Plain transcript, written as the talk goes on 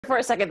for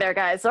a second there,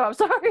 guys. So I'm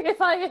sorry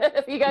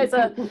if you guys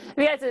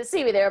didn't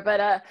see me there, but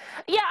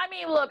yeah, I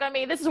mean, look, I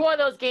mean, this is one of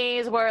those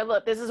games where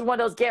this is one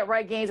of those get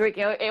right games where you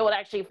can able to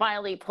actually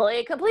finally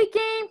play a complete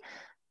game,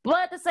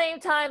 but at the same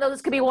time, though,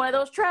 this could be one of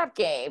those trap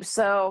games.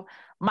 So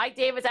Mike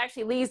Davis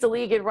actually leads the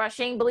league in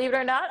rushing, believe it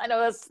or not. I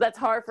know that's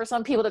hard for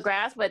some people to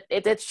grasp, but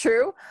it's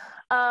true.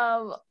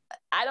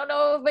 I don't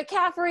know if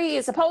McCaffrey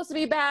is supposed to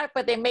be back,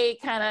 but they may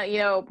kind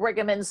of, bring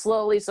him in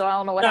slowly. So I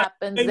don't know what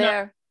happens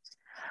there.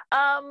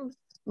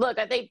 Look,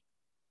 I think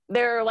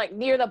they're like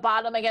near the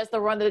bottom against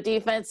the run of the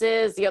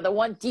defenses. The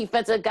one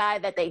defensive guy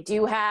that they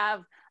do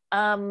have,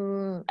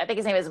 I think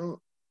his name is,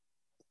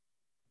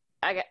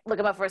 I got look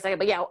him up for a second,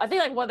 but yeah, I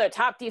think like one of their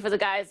top defensive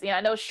guys.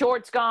 I know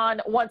Short's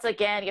gone once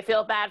again. You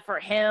feel bad for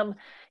him.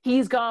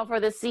 He's gone for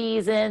the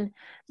season.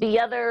 The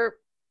other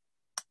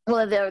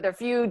one of their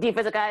few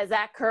defensive guys,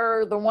 Zach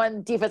Kerr, the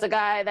one defensive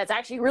guy that's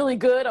actually really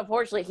good.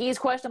 Unfortunately, he's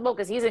questionable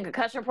because he's in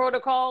concussion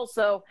protocol.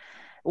 So,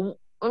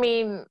 I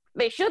mean,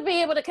 they should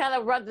be able to kind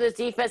of run this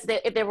defense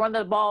if they run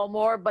the ball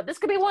more. But this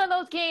could be one of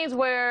those games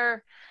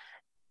where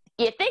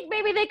you think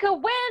maybe they could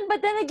win,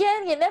 but then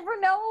again, you never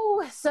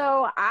know.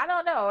 So I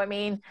don't know. I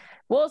mean,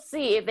 we'll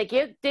see. If they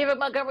give David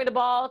Montgomery the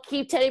ball,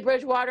 keep Teddy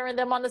Bridgewater and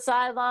them on the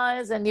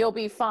sidelines, and you'll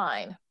be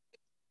fine.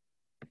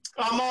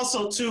 I'm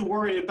also too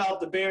worried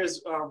about the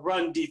Bears'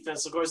 run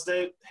defense. Of course,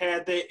 they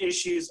had their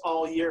issues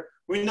all year.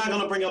 We're not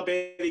going to bring up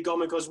Eddie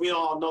Goldman because we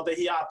all know that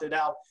he opted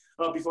out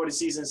before the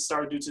season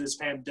started due to this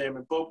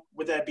pandemic. But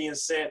with that being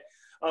said,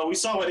 we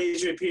saw what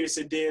Adrian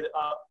Peterson did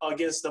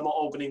against them on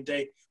opening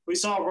day. We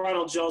saw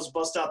Ronald Jones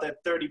bust out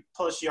that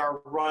 30-plus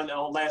yard run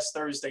on last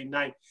Thursday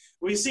night.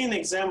 We've seen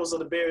examples of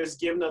the Bears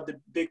giving up the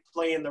big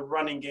play in the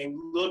running game.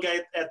 Look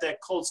at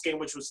that Colts game,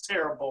 which was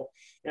terrible,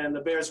 and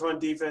the Bears' run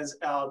defense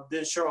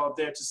didn't show up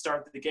there to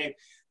start the game.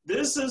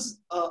 This is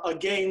a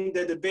game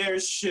that the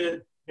Bears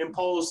should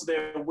impose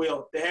their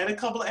will. They had a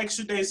couple of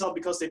extra days off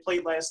because they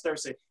played last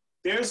Thursday.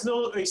 There's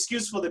no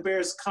excuse for the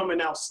Bears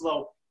coming out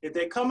slow. If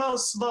they come out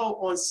slow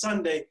on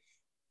Sunday,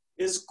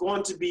 it's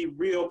going to be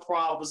real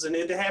problems. And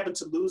if they happen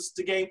to lose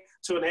the game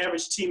to an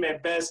average team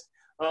at best,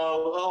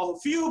 a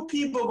few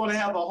people are going to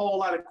have a whole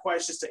lot of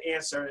questions to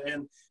answer.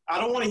 And I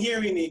don't want to hear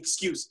any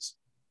excuses.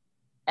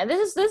 And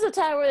this is a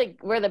time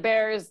where the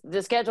Bears,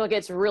 the schedule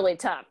gets really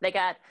tough. They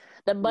got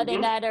the Monday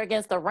nighter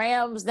against the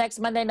Rams next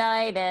Monday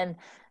night, and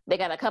they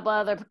got a couple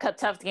other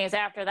tough games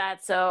after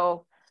that.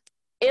 So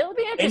it'll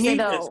be interesting,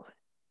 though.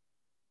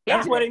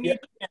 That's what they need.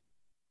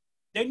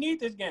 They need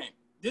this game.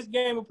 This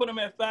game will put them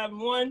at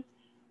 5-1,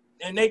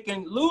 and they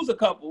can lose a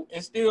couple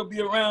and still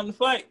be around the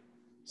fight.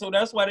 So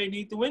that's why they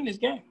need to win this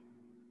game.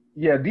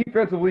 Yeah,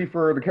 defensively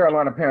for the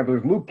Carolina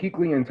Panthers, Luke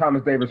Kuechly and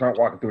Thomas Davis aren't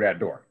walking through that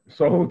door.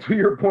 So to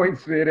your point,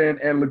 Sid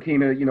and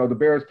Lakina, the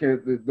Bears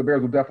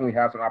will definitely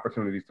have some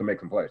opportunities to make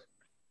some plays.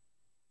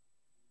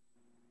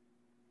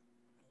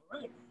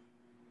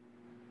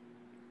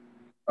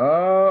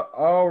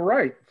 All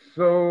right.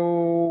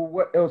 So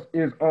what else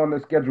is on the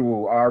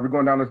schedule? Are we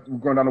going down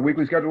the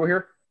weekly schedule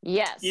here?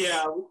 Yes.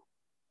 Yeah.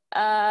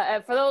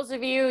 And for those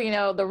of you,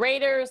 the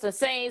Raiders, the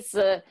Saints,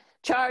 the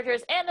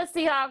Chargers, and the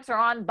Seahawks are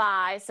on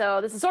bye.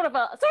 So this is sort of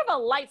a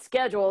light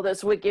schedule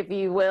this week, if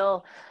you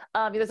will.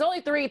 There's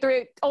only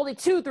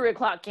two 3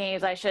 o'clock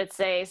games, I should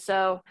say.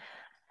 So,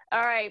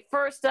 all right.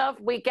 First up,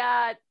 we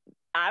got.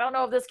 I don't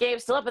know if this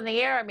game's still up in the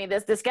air. I mean,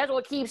 the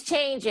schedule keeps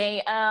changing.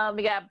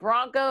 We got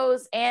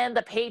Broncos and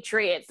the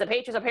Patriots. The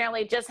Patriots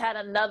apparently just had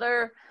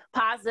another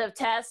positive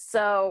test,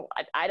 so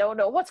I don't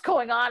know what's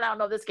going on. I don't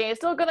know if this game is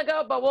still going to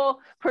go, but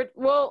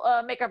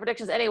we'll make our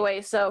predictions anyway.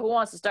 So who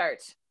wants to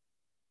start?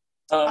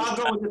 I'll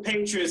go with the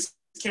Patriots.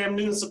 Cam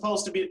Newton's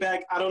supposed to be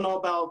back. I don't know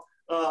about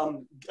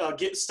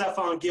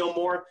Stephon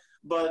Gilmore,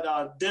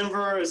 but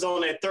Denver is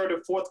on a third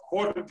or fourth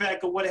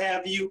quarterback or what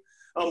have you.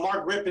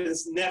 Mark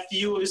Rippon's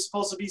nephew is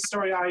supposed to be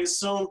starting, I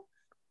assume.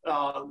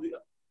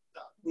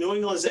 New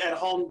England's at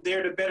home.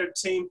 They're the better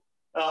team.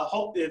 As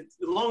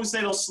long as they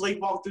don't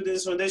sleepwalk through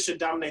this one, they should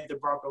dominate the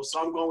Broncos. So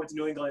I'm going with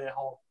New England at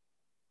home.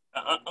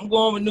 I'm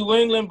going with New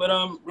England, but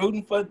I'm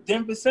rooting for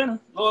Denver center,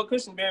 Lord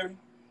Christenberry.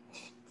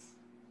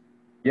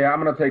 Yeah,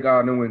 I'm going to take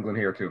New England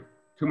here, too.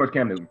 Too much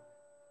Cam Newton.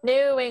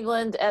 New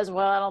England as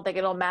well. I don't think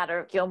it'll matter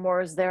if Gilmore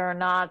is there or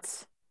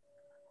not.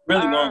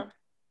 Really won't.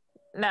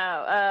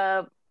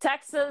 No.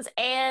 Texans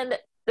and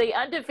the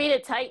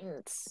undefeated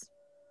Titans.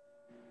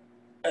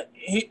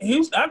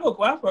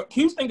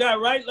 Houston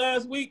got right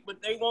last week,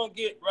 but they won't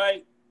get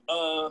right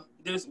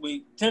this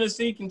week.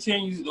 Tennessee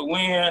continues to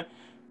win,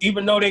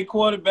 even though their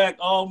quarterback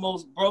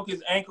almost broke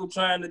his ankle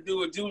trying to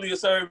do a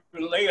Julius Erving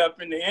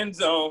layup in the end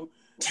zone.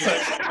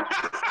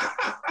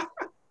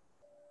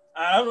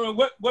 I don't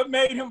know what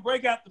made him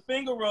break out the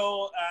finger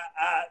roll.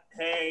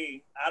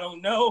 I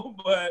don't know,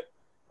 but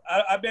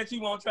I bet he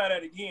won't try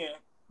that again.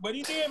 But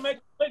he did make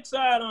a quick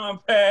sidearm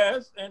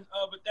pass, and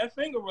but that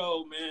finger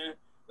roll, man.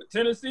 But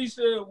Tennessee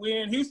should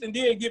win. Houston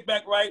did get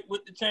back right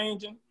with the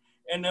changing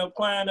and the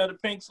applying of the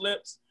pink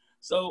slips.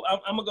 So I'm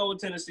going to go with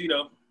Tennessee,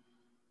 though.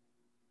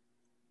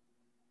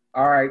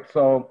 All right,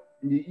 so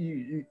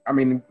I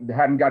mean,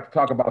 hadn't got to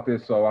talk about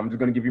this, so I'm just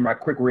going to give you my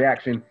quick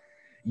reaction.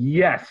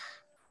 Yes,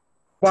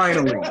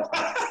 finally,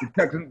 the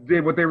Texans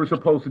did what they were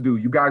supposed to do.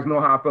 You guys know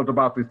how I felt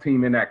about this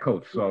team and that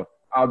coach, so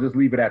I'll just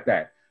leave it at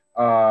that.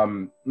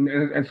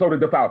 And so did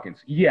the Falcons.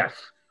 Yes,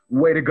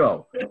 way to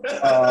go.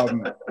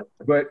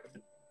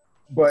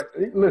 But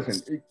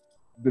listen,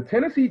 the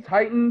Tennessee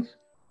Titans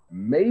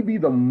may be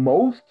the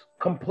most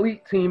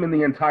complete team in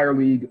the entire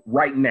league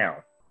right now.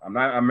 I'm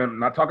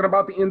not talking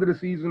about the end of the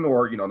season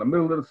or, the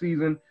middle of the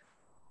season,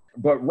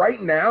 but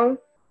right now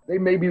they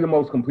may be the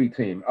most complete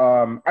team.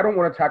 I don't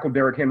want to tackle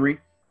Derrick Henry.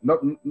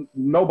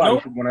 Nobody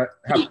should want to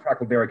have to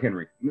tackle Derrick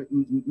Henry.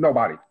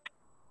 Nobody.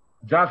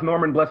 Josh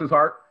Norman, bless his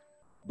heart,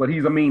 but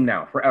he's a meme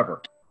now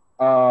forever.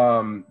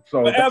 So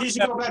you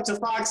should go back to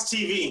Fox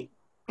TV.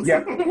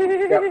 Yeah.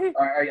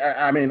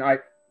 I mean,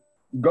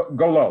 go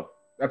low.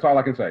 That's all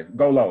I can say.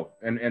 Go low.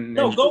 And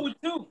go with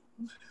two.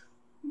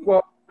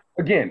 Well,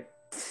 again,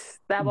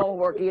 that won't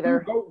work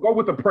either. Go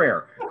with the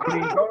prayer. I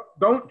mean,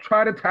 don't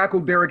try to tackle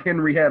Derrick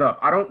Henry head up.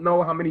 I don't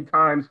know how many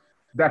times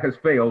that has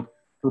failed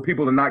for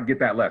people to not get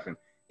that lesson.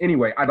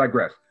 Anyway, I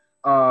digress.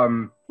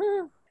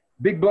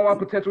 Big blowout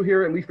potential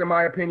here, at least in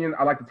my opinion.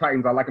 I like the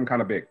Titans. I like them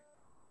kind of big.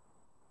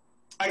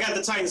 I got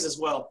the Titans as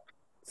well.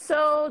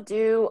 So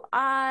do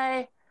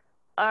I.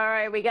 All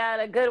right, we got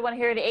a good one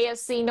here in the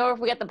AFC North.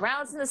 We got the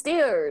Browns and the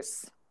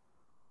Steelers.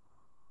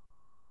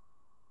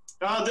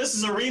 This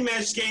is a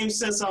rematch game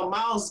since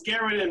Myles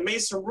Garrett and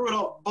Mason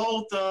Rudolph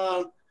both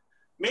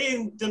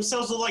made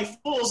themselves look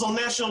like fools on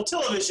national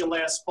television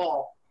last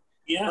fall.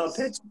 Yes.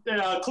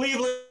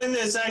 Cleveland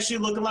is actually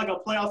looking like a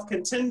playoff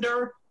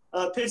contender.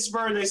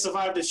 Pittsburgh, they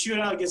survived the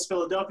shootout against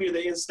Philadelphia,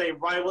 the in-state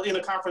rival,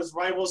 interconference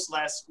rivals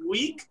last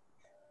week.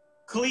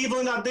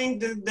 Cleveland, I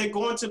think they're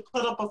going to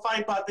put up a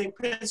fight, but I think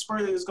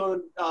Pittsburgh is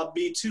going to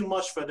be too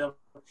much for them.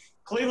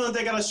 Cleveland,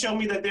 they got to show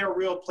me that they're a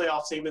real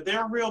playoff team. If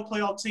they're a real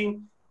playoff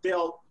team,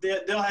 they'll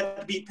have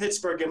to beat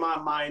Pittsburgh in my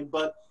mind.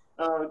 But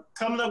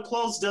coming up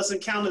close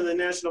doesn't count in the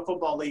National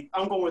Football League.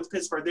 I'm going with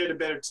Pittsburgh. They're the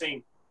better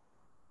team.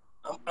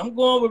 I'm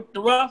going with the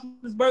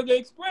Roethlisberger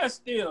Express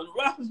still.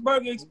 The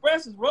Roethlisberger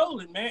Express is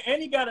rolling, man. And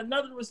he got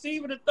another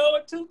receiver to throw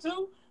it to,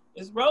 too.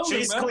 It's rolling,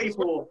 Chase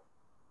Claypool.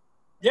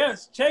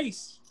 Yes,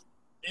 Chase.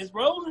 It's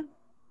rolling.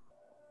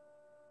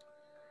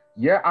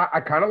 Yeah, I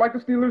kind of like the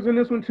Steelers in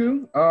this one,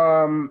 too.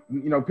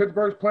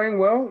 Pittsburgh's playing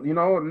well.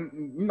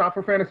 Not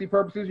for fantasy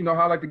purposes. You know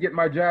how I like to get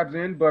my jabs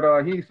in.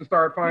 But he needs to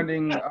start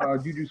finding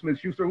Juju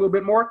Smith-Schuster a little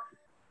bit more.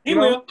 He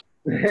will.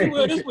 He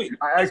will this week.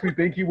 I actually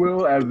think he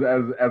will as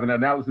an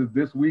analysis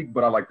this week,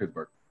 but I like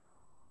Pittsburgh.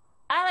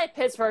 I like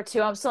Pittsburgh,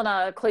 too. I'm still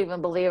not a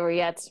Cleveland believer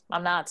yet.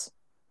 I'm not.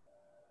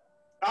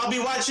 I'll be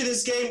watching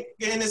this game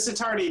in its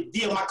entirety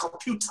via my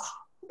computer.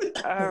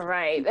 All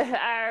right.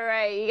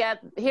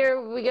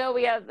 Here we go.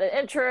 We have the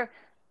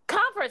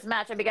intra-conference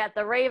matchup. We got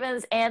the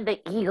Ravens and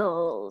the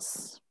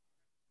Eagles.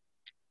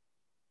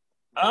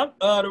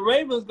 The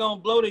Ravens going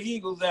to blow the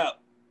Eagles out.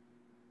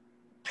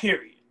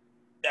 Period.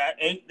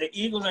 The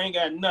Eagles ain't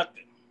got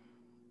nothing.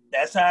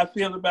 That's how I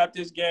feel about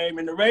this game.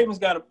 And the Ravens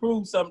got to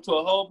prove something to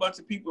a whole bunch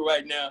of people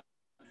right now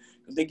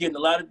because they're getting a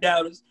lot of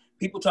doubters.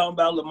 People talking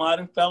about Lamar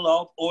done fell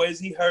off or is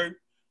he hurt?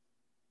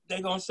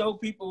 They're going to show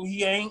people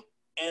he ain't.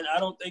 And I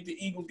don't think the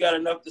Eagles got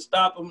enough to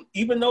stop him,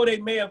 even though they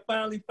may have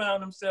finally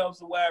found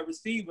themselves a wide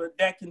receiver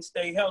that can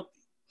stay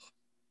healthy.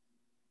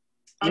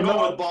 I'm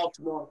going with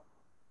Baltimore.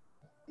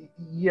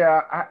 Yeah,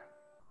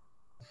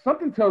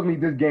 something tells me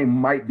this game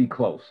might be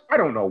close. I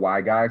don't know why,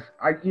 guys.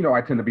 I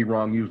tend to be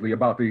wrong usually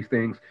about these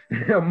things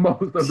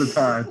most of the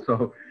time.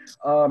 So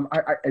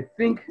I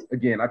think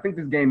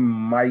this game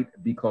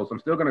might be close. I'm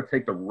still going to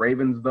take the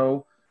Ravens,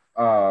 though.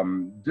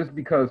 Just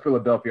because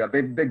Philadelphia,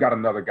 they got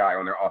another guy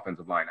on their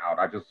offensive line out.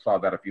 I just saw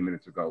that a few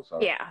minutes ago.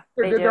 So yeah,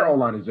 their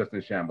O-line is just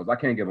in shambles. I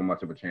can't give them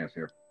much of a chance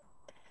here.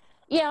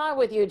 Yeah, I'm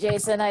with you,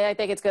 Jason. I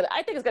think it's good.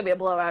 I think it's going to be a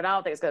blowout. I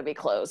don't think it's going to be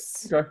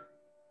close. Okay.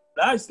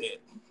 I said.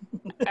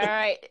 All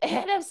right.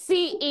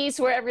 NFC East,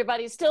 where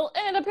everybody's still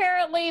in,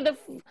 apparently, the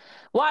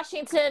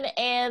Washington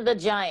and the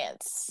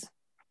Giants.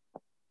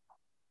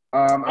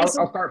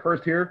 I'll start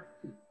first here.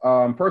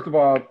 First of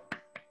all,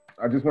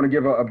 I just want to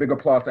give a big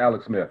applause to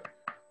Alex Smith.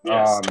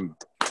 Yes.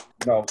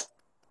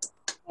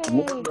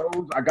 Lord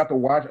knows I got to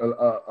watch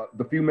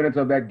the few minutes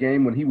of that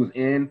game when he was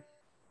in.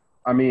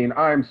 I mean,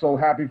 I am so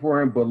happy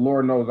for him, but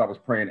Lord knows I was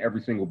praying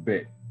every single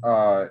bit.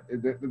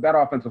 That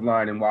offensive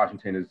line in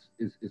Washington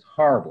is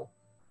horrible.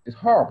 It's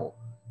horrible.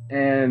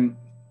 And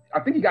I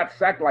think he got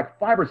sacked like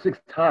 5 or 6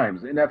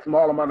 times in that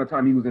small amount of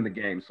time he was in the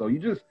game. So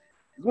it's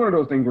one of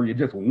those things where you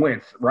just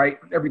wince, right?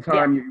 Every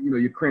time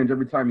you cringe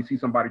every time you see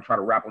somebody try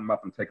to wrap him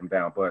up and take him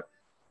down. But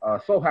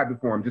so happy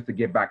for him just to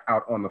get back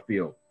out on the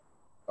field.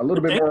 A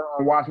little bit more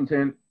on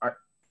Washington.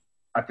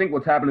 I think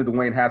what's happened to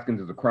Dwayne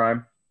Haskins is a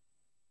crime.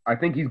 I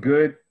think he's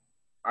good.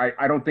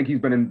 I don't think he's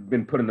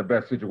been put in the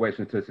best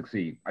situation to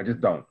succeed. I just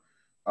don't.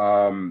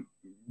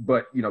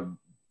 But,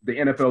 the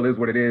NFL is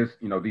what it is.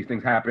 These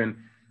things happen.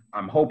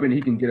 I'm hoping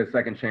he can get a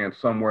second chance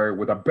somewhere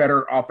with a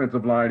better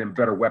offensive line and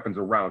better weapons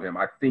around him.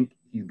 I think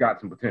he's got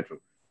some potential.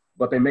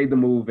 but they made the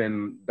move,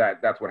 and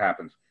that's what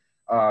happens.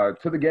 To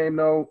the game,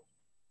 though,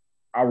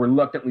 I'll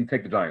reluctantly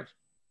take the Giants.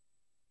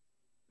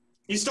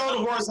 You stole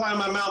the words out of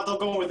my mouth. Don't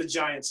go with the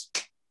Giants.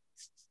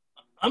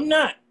 I'm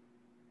not.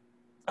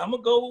 I'm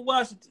going to go with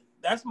Washington.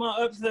 That's my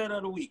upset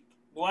of the week.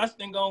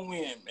 Washington going to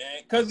win,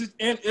 man, because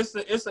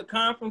it's a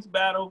conference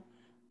battle,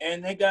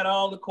 and they got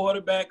all the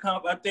quarterback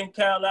I think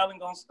Kyle Allen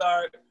going to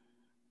start.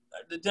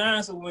 The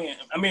Giants will win.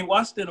 I mean,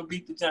 Washington will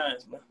beat the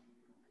Giants, man.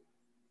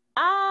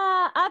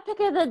 I'm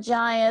picking the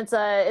Giants.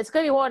 It's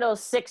going to be one of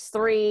those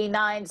 6-3,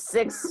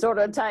 9-6 sort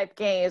of type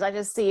games. I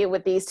just see it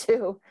with these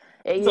two.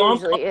 It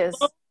usually is.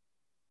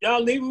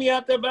 Y'all leaving me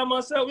out there by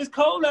myself. It's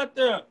cold out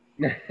there.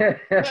 Extra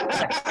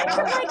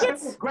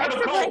blankets.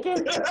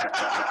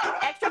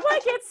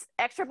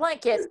 Extra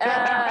blankets.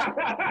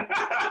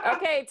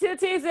 Okay, two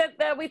teams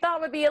that we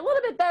thought would be a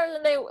little bit better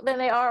than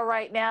they are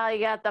right now. You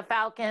got the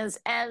Falcons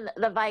and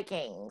the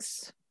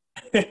Vikings.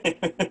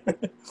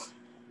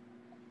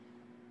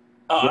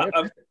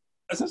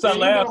 Since I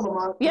laughed.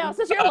 Yeah,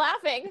 since you're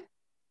laughing.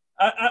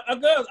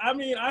 I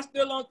mean, I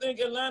still don't think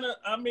Atlanta.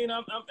 I mean,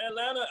 I'm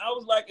Atlanta. I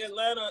was like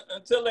Atlanta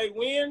until they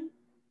win.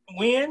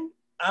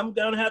 I'm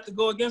gonna have to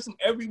go against them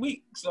every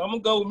week. So I'm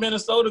gonna go with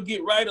Minnesota,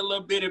 get right a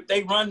little bit if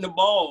they run the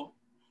ball.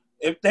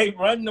 If they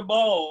run the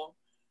ball,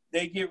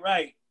 they get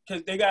right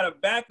because they got a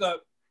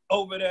backup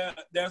over there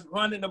that's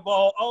running the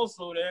ball.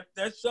 Also,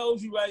 that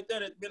shows you right there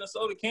that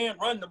Minnesota can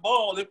run the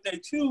ball if they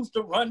choose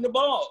to run the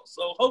ball.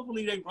 So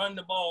hopefully they run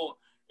the ball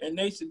and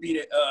they should beat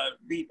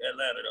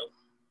Atlanta though.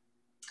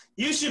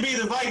 You should be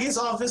the Vikings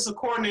offensive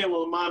coordinator,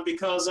 Lamont,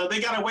 because they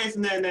got away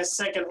from that in that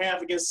second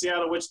half against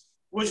Seattle, which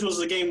was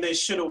the game they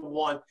should have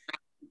won.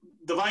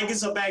 The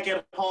Vikings are back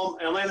at home.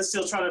 Atlanta's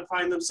still trying to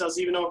find themselves,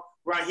 even though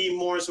Raheem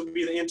Morris will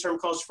be the interim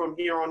coach from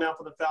here on out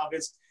for the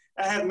Falcons.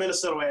 I have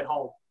Minnesota at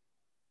home.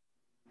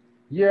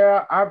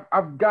 Yeah,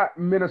 I've got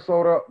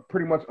Minnesota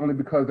pretty much only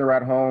because they're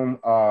at home.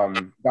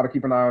 Got to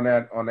keep an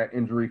eye on that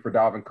injury for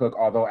Dalvin Cook,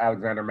 although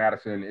Alexander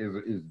Mattison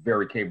is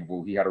very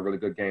capable. He had a really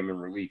good game in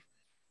relief.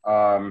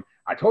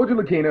 I told you,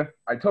 Lakina.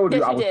 I told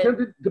you yes, I was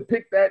tempted to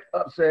pick that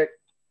upset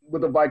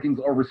with the Vikings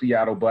over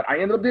Seattle, but I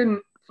ended up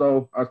didn't,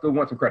 so I still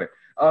want some credit.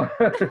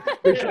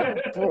 They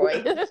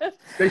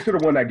should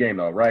have won that game,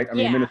 though, right? I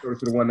mean, Minnesota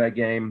should have won that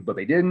game, but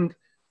they didn't.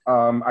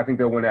 I think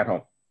they'll win at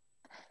home.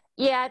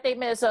 Yeah, I think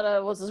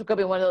Minnesota was going to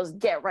be one of those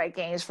get-right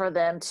games for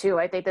them, too.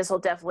 I think this will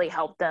definitely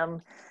help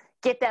them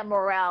get that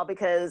morale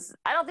because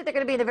I don't think they're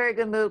going to be in a very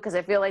good mood because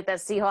I feel like that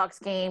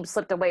Seahawks game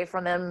slipped away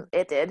from them.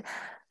 It did.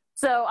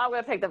 So I'm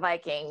going to pick the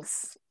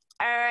Vikings.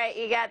 All right,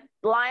 you got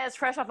Lions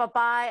fresh off a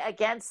bye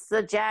against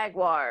the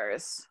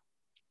Jaguars.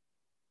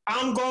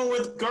 I'm going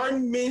with Gardner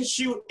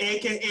Minshew,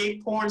 a.k.a.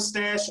 Porn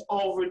Stash,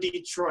 over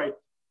Detroit.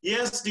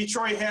 Yes,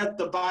 Detroit had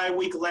the bye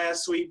week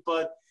last week,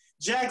 but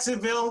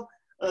Jacksonville,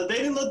 they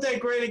didn't look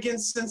that great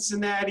against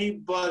Cincinnati,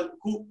 but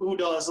who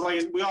does?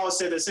 Like we always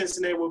say that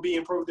Cincinnati will be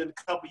improved in a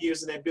couple of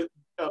years, and they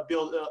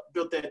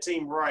built that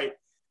team right.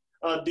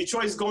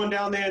 Detroit's going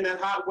down there in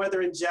that hot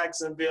weather in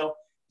Jacksonville.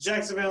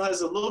 Jacksonville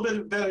has a little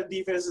bit better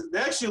defense.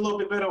 They're actually a little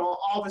bit better on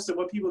offense than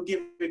what people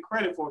give it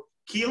credit for.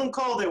 Keelan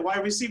Cole, their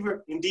wide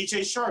receiver, and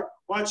DJ Shark,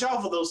 watch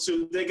out for those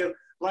two. They can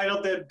light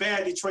up that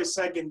bad Detroit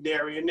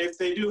secondary, and if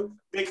they do,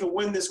 they can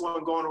win this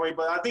one going away.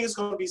 But I think it's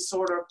going to be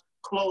sort of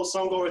close,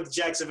 so I'm going with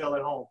Jacksonville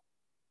at home.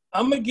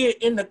 I'm going to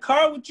get in the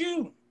car with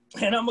you,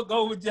 and I'm going to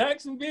go with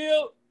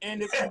Jacksonville.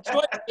 And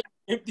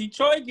if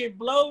Detroit get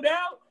blowed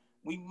out,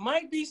 we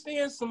might be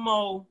seeing some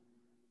more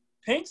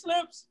pink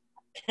slips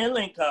and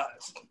link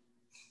cards.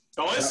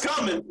 Oh, it's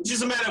coming. It's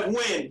just a matter of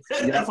when.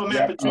 For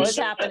Matt Patricia. Oh, it's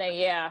happening,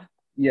 yeah.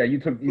 Yeah, you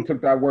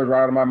took that word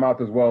right out of my mouth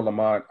as well,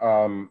 Lamont.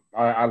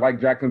 I like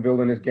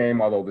Jacksonville in this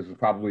game, although this is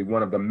probably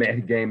one of the meh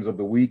games of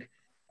the week.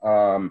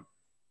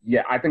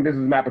 Yeah, I think this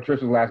is Matt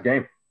Patricia's last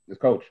game, this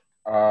coach.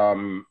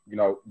 Coming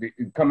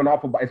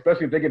off of,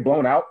 especially if they get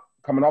blown out,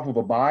 coming off of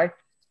a bye,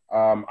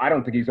 I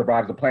don't think he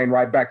survives the plane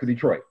ride back to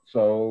Detroit.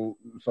 So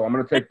I'm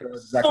going to take the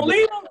Jacksonville. Don't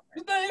leave him.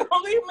 You think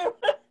don't leave him?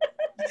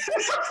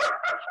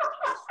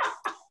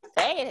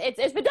 Hey,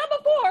 it's been done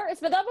before.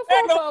 It's been done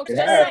before, folks.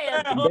 Just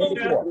saying.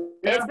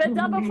 It's been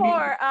done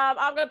before.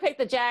 I'm going to pick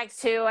the Jags,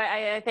 too.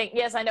 I think,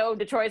 yes, I know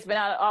Detroit's been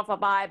off a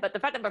bye, but the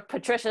fact that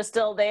Patricia's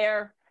still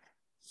there,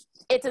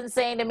 it's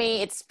insane to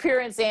me. It's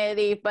pure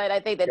insanity, but I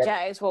think the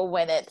Jags will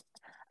win it.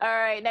 All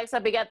right, next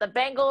up, we got the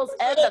Bengals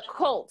and the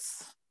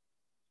Colts.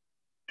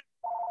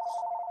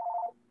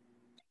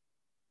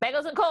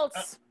 Bengals and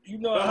Colts.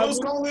 Who's going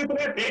to win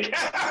that pick?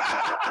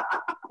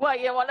 What,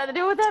 you don't want nothing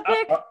to do with that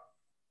pick?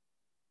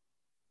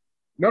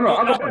 No,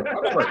 I'll go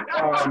first.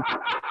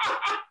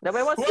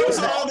 Nobody wants to do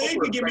that. They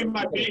can give me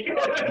my pick.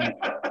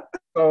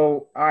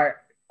 So I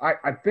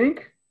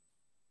think,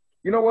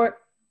 you know what?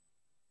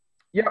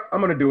 Yeah, I'm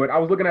going to do it. I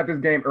was looking at this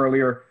game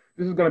earlier.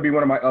 This is going to be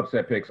one of my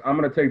upset picks. I'm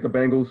going to take the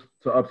Bengals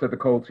to upset the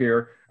Colts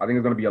here. I think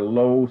it's going to be a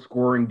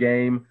low-scoring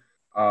game.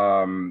 There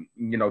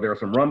are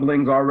some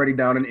rumblings already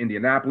down in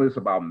Indianapolis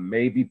about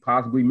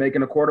possibly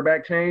making a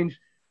quarterback change,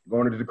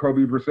 going to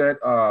Jacoby Brissett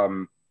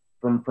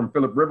from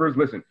Phillip Rivers.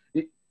 Listen,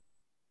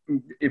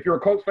 if you're a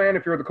Colts fan,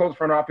 if you're the Colts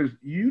front office,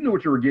 you knew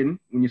what you were getting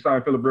when you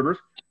signed Phillip Rivers.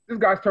 This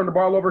guy's turned the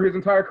ball over his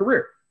entire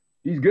career.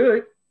 He's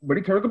good, but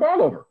he turns the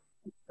ball over.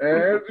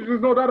 And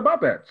there's no doubt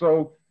about that.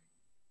 So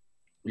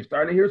you're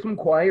starting to hear some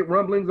quiet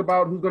rumblings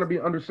about who's going to be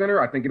under center.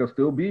 I think it'll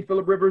still be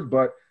Phillip Rivers,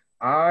 but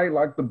I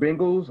like the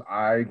Bengals.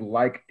 I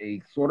like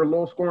a sort of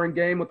low-scoring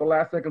game with the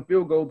last-second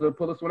field goal to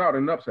pull this one out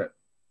in an upset.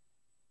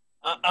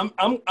 I'm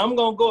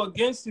gonna go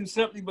against you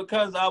simply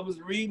because I was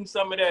reading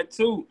some of that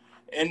too,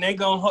 and they're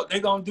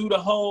gonna do the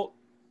whole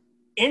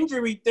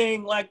injury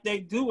thing like they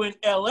do in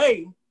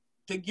LA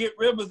to get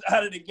Rivers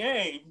out of the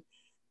game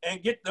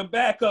and get the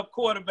backup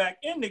quarterback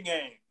in the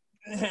game,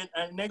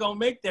 and they're gonna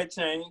make that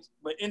change.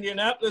 But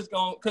Indianapolis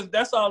because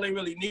that's all they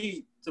really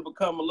need to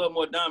become a little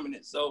more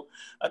dominant. So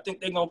I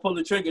think they're gonna pull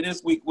the trigger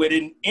this week with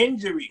an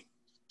injury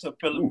to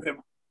Phillip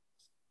Rivers.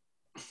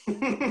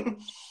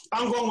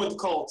 I'm going with the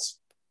Colts.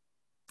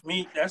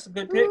 That's a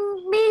good pick.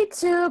 Me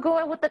too.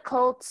 Going with the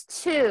Colts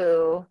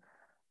too.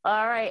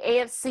 All right,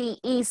 AFC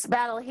East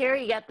battle here.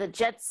 You got the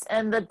Jets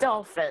and the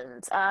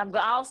Dolphins.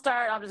 I'll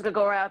start. I'm just gonna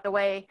go right out the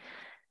way.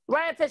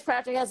 Ryan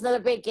Fitzpatrick has another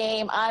big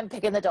game. I'm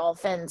picking the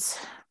Dolphins.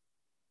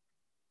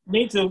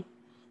 Me too.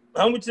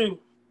 I'm with you.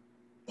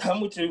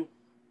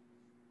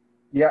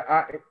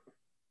 Yeah,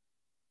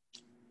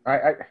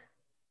 I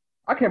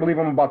can't believe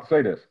I'm about to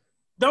say this.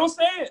 Don't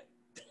say it.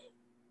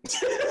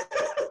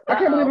 I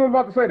can't believe I'm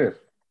about to say this.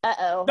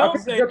 Uh-oh. Don't I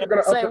think say the Jets are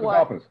going to upset the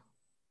Dolphins.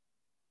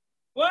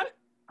 What?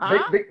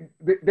 Huh?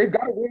 They've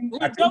got to win.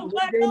 I think,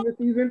 one game this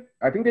season.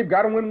 I think they've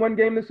got to win one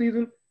game this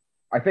season.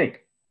 I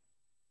think.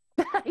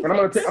 But I'm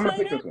going to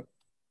pick this one.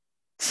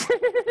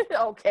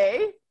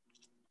 Okay.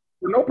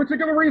 For no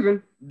particular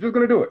reason, just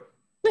going to do it.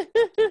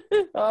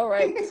 All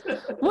right.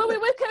 Well,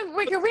 we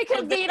can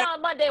reconvene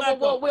on Monday.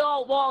 We'll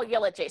all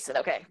yell at Jason.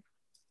 Okay.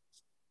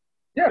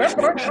 Yeah, that's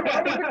what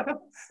I'm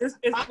It's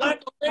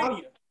Black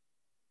Mania.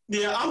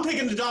 Yeah, I'm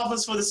picking the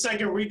Dolphins for the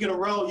second week in a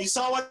row. You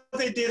saw what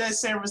they did at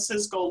San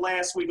Francisco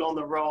last week on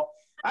the road.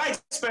 I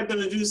expect them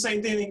to do the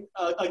same thing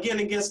again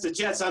against the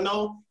Jets. I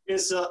know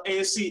it's an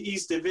AFC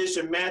East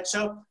division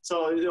matchup,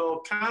 so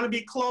it'll kind of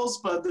be close,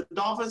 but the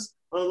Dolphins,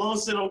 as long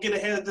as they don't get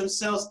ahead of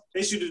themselves,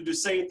 they should do the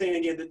same thing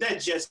again. That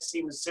Jets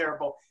team is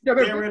terrible. Yeah,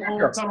 we're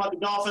talking about the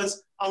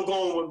Dolphins. I'm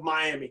going with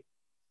Miami.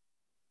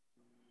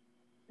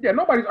 Yeah,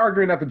 nobody's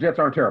arguing that the Jets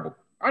aren't terrible.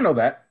 I know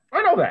that.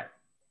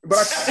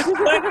 But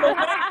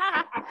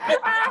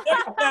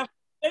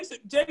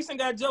Jason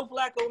got Joe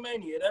Flacco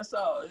mania. That's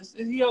all. Is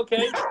he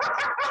okay?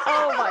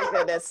 Oh my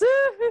goodness.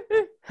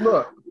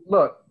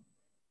 Look.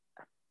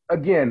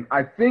 Again,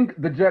 I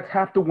think the Jets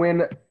have to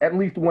win at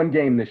least one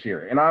game this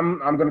year, and I'm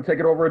going to take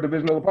it over a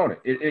divisional opponent.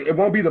 It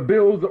won't be the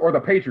Bills or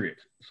the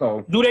Patriots.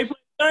 So, do they play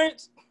the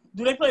Giants?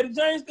 Do they play the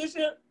Giants this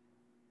year?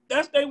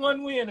 That's their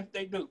one win if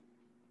they do.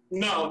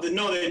 No, they don't.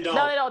 No, they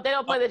don't. They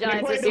don't play the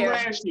Giants this year.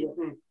 Last year.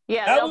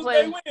 Yeah, that they was don't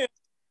play. their win.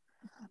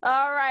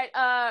 All right,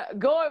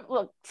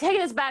 taking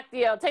this back,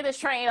 take this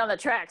train on the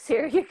tracks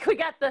here. We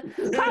got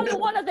probably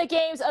one of the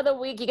games of the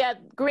week. You got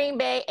Green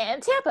Bay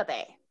and Tampa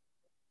Bay.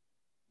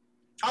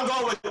 I'll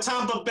go with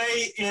Tampa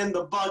Bay and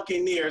the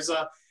Buccaneers.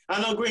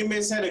 I know Green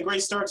Bay's had a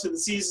great start to the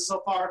season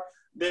so far.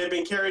 They've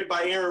been carried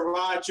by Aaron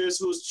Rodgers,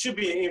 who should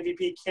be an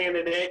MVP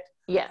candidate.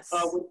 Yes.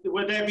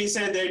 With that being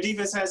said, their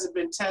defense hasn't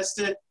been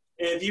tested.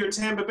 If you're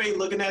Tampa Bay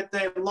looking at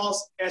that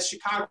loss at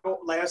Chicago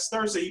last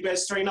Thursday, you better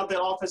straighten up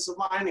that offensive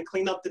line and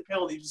clean up the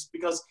penalties,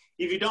 because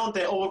if you don't,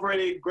 that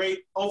overrated Green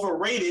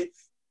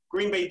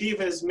Bay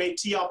defense may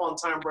tee up on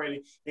Tom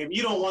Brady. And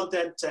you don't want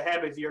that to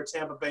happen if you're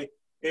Tampa Bay.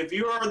 If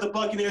you are the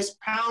Buccaneers,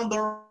 pound the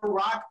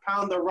rock.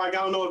 I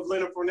don't know if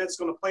Leonard Fournette's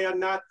going to play or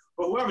not,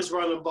 but whoever's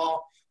running the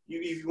ball,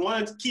 if you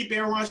want to keep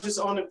Aaron Rodgers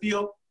on the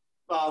field,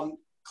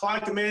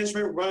 clock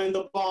management, running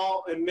the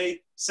ball, and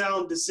make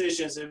sound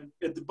decisions.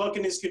 If the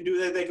Buccaneers can do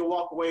that, they can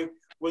walk away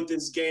with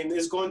this game.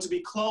 It's going to be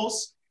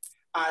close.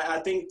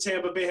 I think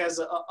Tampa Bay has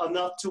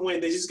enough to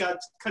win. They just got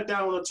to cut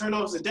down on the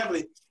turnovers and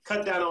definitely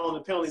cut down on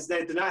the penalties.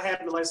 That did not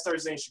happen last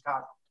Thursday in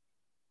Chicago.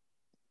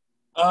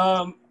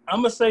 I'm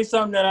going to say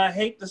something that I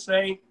hate to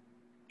say.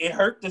 It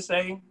hurt to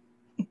say.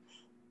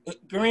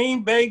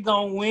 Green Bay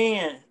going to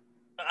win.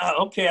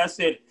 Okay, I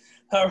said it.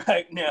 All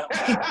right, now.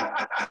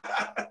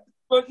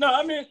 But no,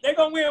 I mean, they're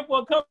going to win for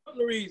a couple of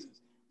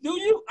reasons. Do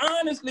you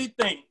honestly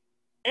think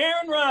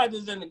Aaron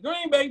Rodgers and the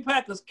Green Bay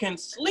Packers can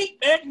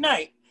sleep at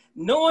night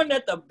knowing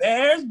that the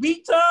Bears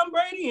beat Tom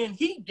Brady and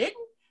he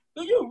didn't?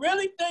 Do you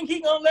really think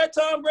he's going to let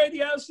Tom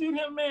Brady outshoot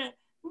him, man?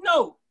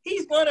 No,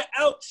 he's going to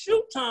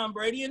outshoot Tom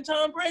Brady, and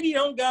Tom Brady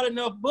don't got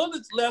enough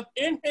bullets left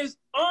in his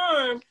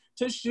arm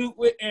to shoot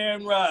with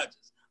Aaron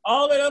Rodgers.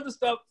 All that other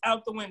stuff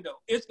out the window.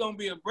 It's going to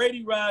be a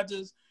Brady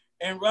Rodgers,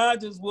 and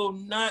Rodgers will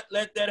not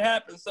let that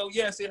happen. So,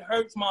 yes, it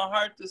hurts my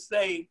heart to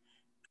say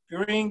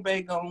Green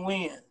Bay going to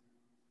win.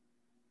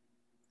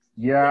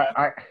 Yeah,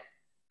 I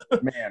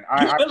want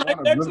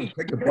to really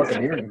pick the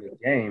Buccaneers in this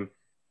game,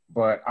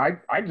 but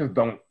I just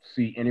don't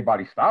see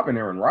anybody stopping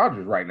Aaron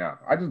Rodgers right now.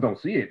 I just don't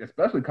see it,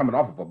 especially coming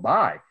off of a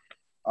bye.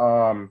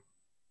 And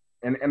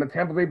the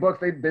Tampa Bay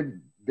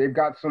Bucs, they've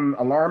got some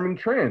alarming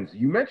trends.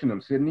 You mentioned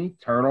them, Sydney.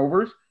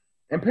 Turnovers.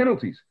 and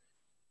penalties.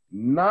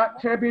 Not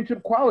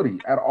championship quality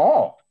at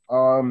all.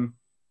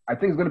 I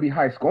think it's going to be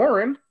high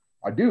scoring.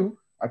 I do.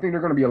 I think there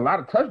are going to be a lot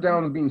of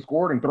touchdowns being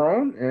scored and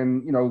thrown,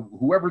 and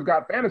whoever's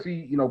got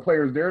fantasy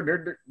players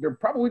there, they're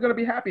probably going to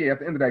be happy at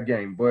the end of that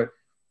game. But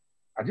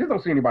I just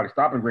don't see anybody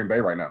stopping Green Bay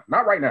right now.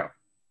 Not right now.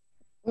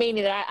 Me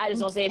neither. I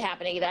just don't see it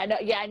happening either.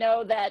 I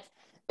know that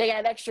they got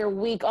an extra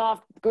week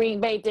off.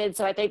 Green Bay did,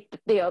 so I think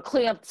they'll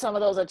clean up some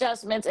of those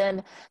adjustments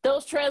and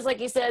those trends,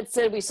 like you said,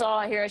 we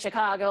saw here in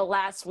Chicago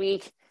last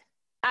week.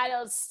 I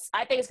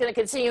think it's going to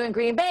continue in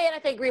Green Bay, and I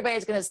think Green Bay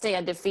is going to stay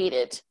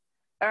undefeated.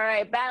 All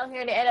right, battle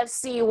here in the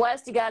NFC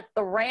West. You got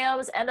the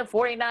Rams and the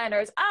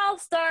 49ers. I'll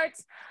start.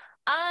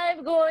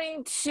 I'm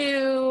going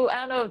to – I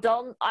don't know if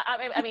Dalton – I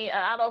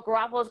don't know if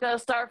Garoppolo is going to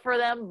start for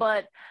them,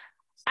 but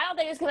I don't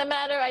think it's going to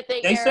matter. I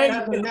think they say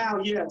as of now,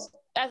 yes.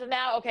 As of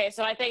now, okay.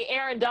 So I think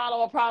Aaron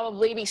Donald will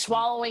probably be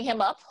swallowing him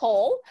up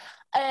whole,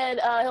 and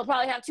he'll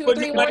probably have 2 or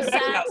 3 more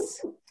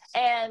sacks.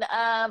 And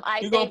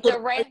I think the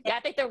Rams – I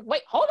think the –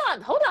 wait, hold on,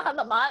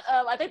 Lamont.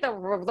 I think the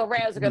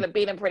Rams are going to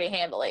beat him pretty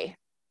handily.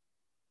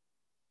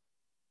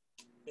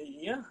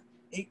 Yeah,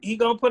 he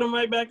gonna put him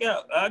right back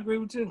out. I agree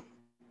with you.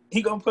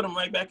 He gonna put him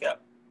right back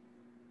out.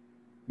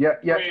 Yeah.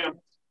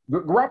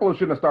 Garoppolo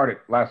shouldn't have started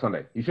last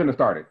Sunday. He shouldn't have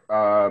started.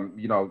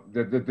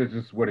 This is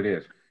just what it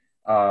is.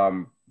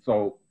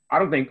 So I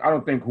don't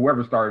think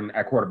whoever's starting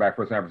at quarterback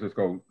for San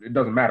Francisco, it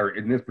doesn't matter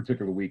in this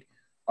particular week.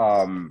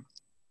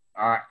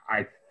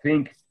 I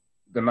think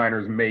the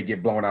Niners may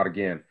get blown out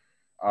again.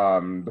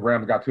 The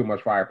Rams got too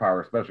much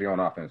firepower, especially on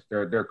offense.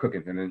 They're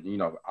cooking, and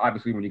then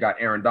obviously when you got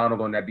Aaron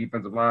Donald on that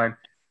defensive line.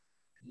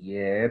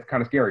 Yeah, it's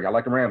kind of scary. I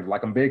like the Rams. I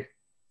like them big.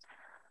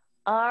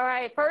 All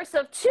right. First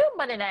of 2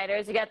 Monday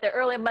Nighters. You got the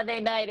early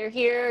Monday Nighter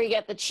here. You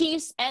got the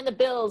Chiefs and the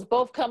Bills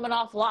both coming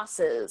off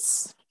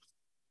losses.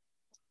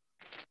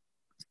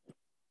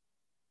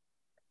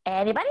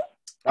 Anybody?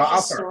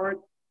 I'll start.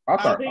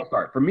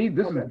 For me,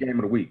 this is the game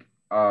of the week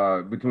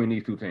between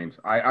these two teams.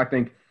 I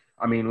think,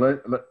 I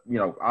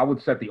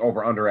would set the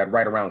over-under at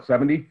right around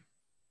 70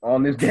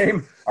 on this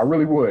game. I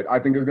really would. I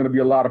think there's going to be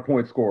a lot of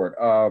points scored,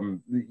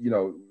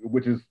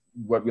 which is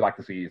what we like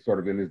to see sort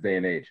of in this day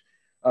and age.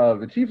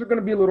 The Chiefs are going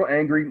to be a little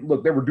angry.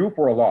 Look, they were due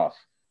for a loss.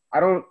 I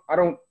don't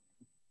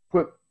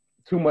put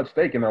too much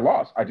stake in their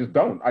loss. I just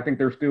don't. I think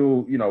they're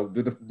still,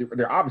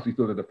 they're obviously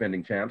still the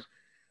defending champs.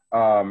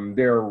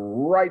 They're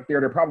right there.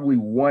 They're probably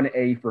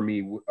 1A for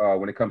me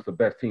when it comes to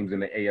best teams in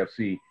the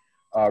AFC,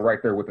 right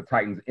there with the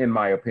Titans, in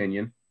my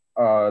opinion.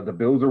 The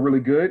Bills are really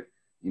good.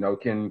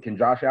 Can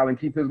Josh Allen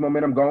keep his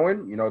momentum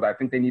going? I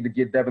think they need to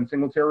get Devin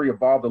Singletary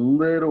involved a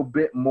little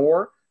bit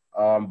more.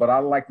 But I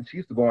like the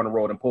Chiefs to go on the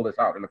road and pull this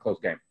out in a close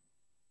game.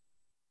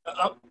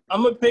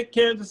 I'm going to pick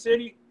Kansas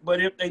City, but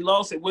if they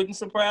lost, it wouldn't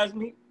surprise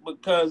me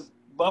because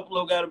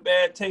Buffalo got a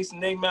bad taste in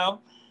their mouth,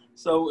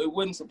 so it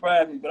wouldn't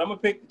surprise me. But I'm going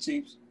to pick the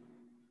Chiefs.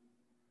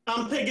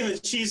 I'm picking the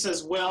Chiefs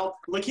as well.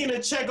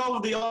 Lakina, check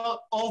over the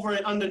over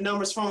and under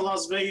numbers from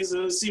Las Vegas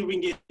and see if we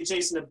can get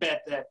Jason to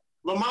bet that.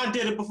 Lamont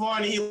did it before,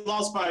 and he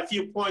lost by a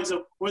few points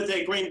with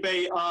that Green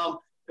Bay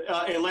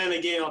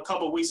Atlanta game a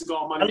couple of weeks ago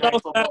on Monday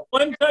Night Football.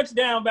 One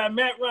touchdown by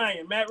Matt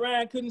Ryan. Matt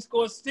Ryan couldn't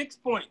score 6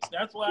 points.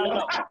 That's why I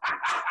know.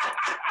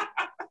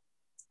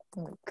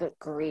 Good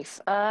grief.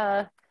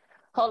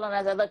 Hold on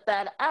as I look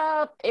that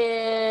up.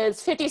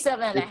 It's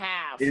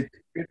 57.5.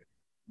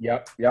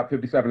 Yep,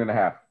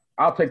 57.5.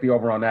 I'll take the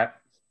over on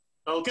that.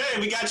 Okay,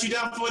 we got you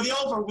down for the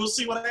over. We'll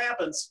see what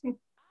happens.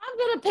 I'm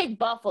going to pick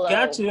Buffalo.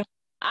 Gotcha.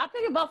 I'm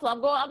picking Buffalo.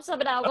 I'm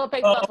subbing out. I'm going to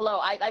pick Buffalo.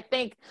 I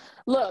think,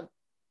 look,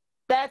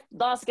 that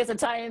loss against the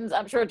Titans,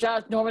 I'm sure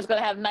Josh Norman's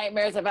going to have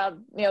nightmares about,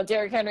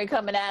 Derrick Henry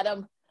coming at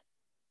him.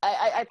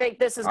 I think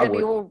this is going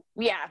to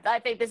be, I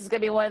think this is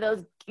going to be one of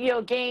those,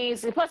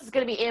 games. Plus, it's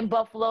going to be in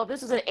Buffalo. If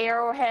this was an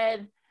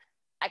Arrowhead,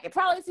 I could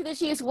probably see the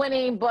Chiefs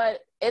winning,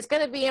 but it's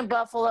going to be in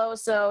Buffalo.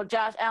 So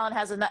Josh Allen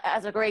has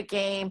a great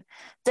game.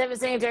 Devin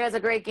Singletary has a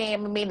great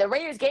game. I mean, the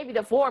Raiders gave you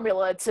the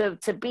formula to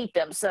beat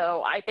them.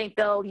 So I think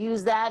they'll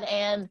use that,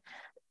 and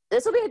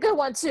this will be a good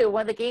one, too,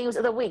 one of the games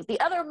of the week. The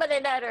other Monday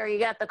Nighter, you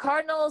got the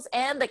Cardinals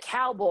and the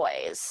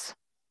Cowboys.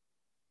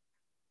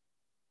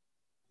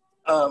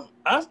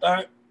 I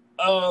start.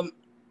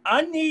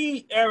 I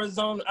need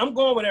Arizona. I'm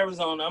going with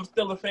Arizona. I'm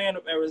still a fan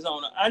of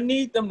Arizona. I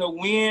need them to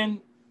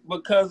win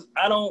because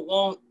I don't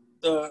want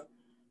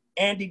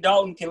Andy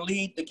Dalton can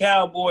lead the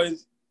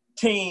Cowboys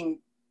team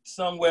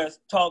somewhere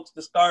talks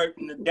to start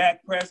and the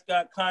Dak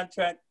Prescott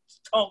contract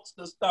talks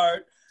to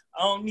start.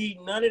 I don't need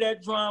none of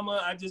that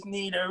drama. I just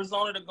need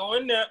Arizona to go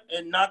in there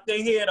and knock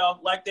their head off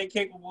like they're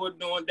capable of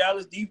doing.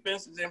 Dallas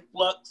defense is in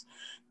flux.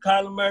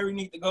 Kyler Murray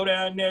needs to go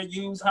down there,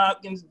 use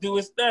Hopkins, do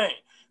his thing.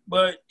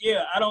 But,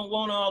 yeah, I don't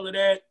want all of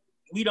that.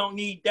 We don't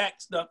need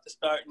Dak stuff to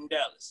start in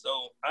Dallas.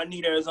 So I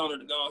need Arizona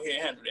to go ahead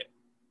and handle that.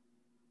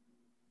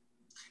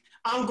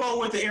 I'm going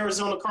with the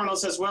Arizona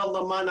Cardinals as well,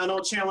 Lamont. I know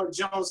Chandler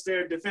Jones,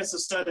 their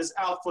defensive stud, is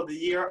out for the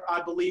year,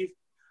 I believe,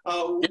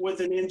 with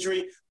an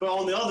injury. But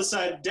on the other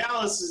side,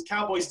 Dallas'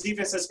 Cowboys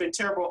defense has been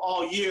terrible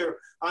all year.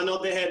 I know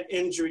they had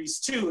injuries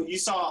too. You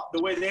saw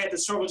the way they had to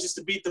struggle just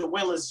to beat the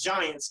winless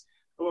Giants.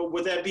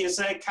 With that being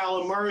said,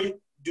 Kyler Murray,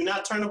 do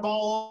not turn the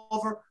ball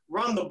over,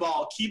 run the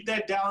ball. Keep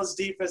that Dallas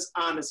defense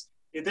honest.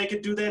 If they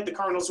could do that, the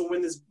Cardinals will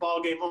win this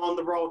ball game on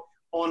the road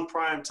on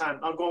prime time.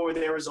 I'm going with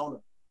Arizona.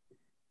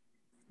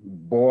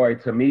 Boy,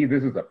 to me,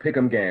 this is a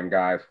pick'em game,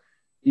 guys.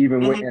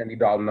 Even with Andy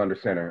Dalton under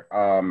center,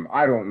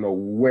 I don't know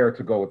where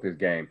to go with this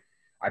game.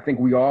 I think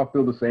we all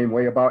feel the same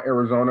way about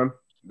Arizona.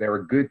 They're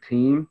a good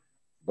team,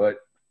 but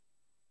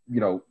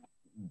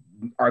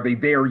are they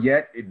there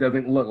yet? It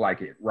doesn't look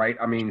like it, right?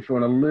 I mean,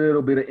 showing a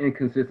little bit of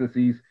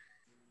inconsistencies.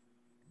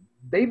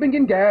 They've been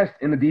getting gassed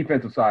in the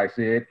defensive side,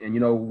 Sid. And,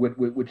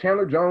 with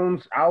Chandler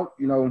Jones out,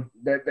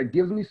 that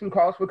gives me some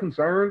cause for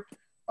concern.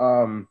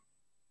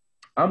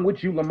 I'm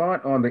with you,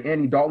 Lamont, on the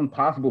Andy Dalton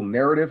possible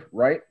narrative,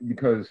 right?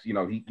 Because, he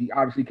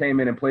obviously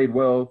came in and played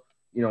well,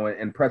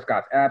 in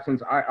Prescott's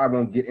absence. I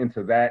won't get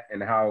into that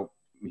and how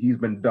he's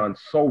been done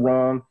so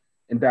wrong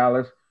in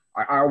Dallas.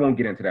 I won't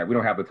get into that. We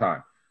don't have the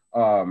time.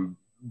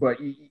 But,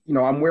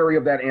 I'm wary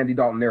of that Andy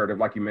Dalton narrative,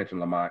 like you mentioned,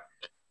 Lamont.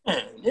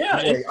 Yeah,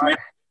 I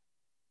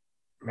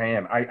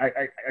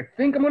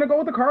think I'm going to go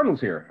with the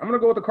Cardinals here. I'm going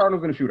to go with the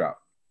Cardinals in a shootout.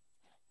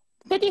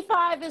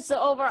 55 is the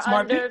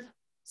over-under.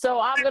 So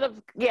I'm going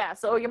to,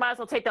 so you might as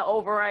well take the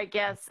over, I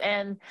guess.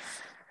 And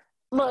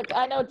look,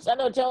 I know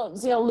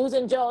Jones,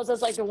 losing Jones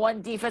is like the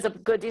one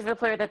good defensive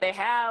player that they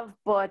have,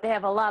 but they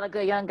have a lot of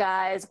good young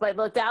guys. But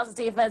look, Dallas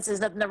defense is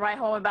nothing to write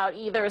home about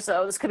either.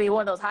 So this could be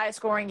one of those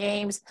high-scoring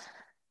games.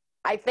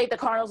 I think the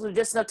Cardinals are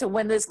just enough to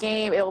win this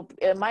game.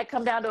 It might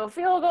come down to a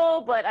field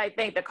goal, but I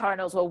think the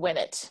Cardinals will win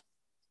it.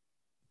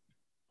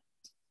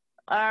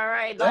 All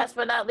right, last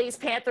but not least,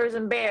 Panthers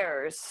and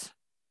Bears.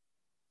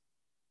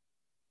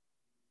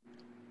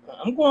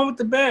 I'm going with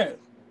the Bears.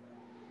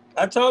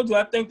 I told you,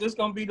 I think this is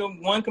going to be the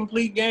one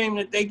complete game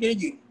that they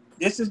give you.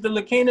 This is the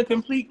Lakina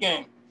complete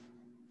game.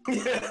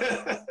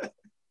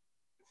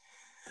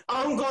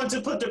 I'm going to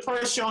put the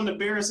pressure on the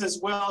Bears as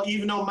well,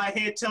 even though my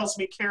head tells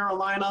me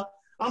Carolina.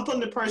 I'm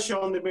putting the pressure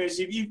on the Bears.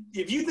 If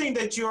you think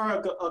that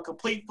you're a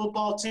complete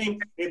football team,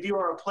 if you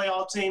are a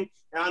playoff team,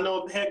 and I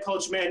know head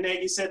coach Matt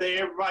Nagy said that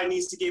everybody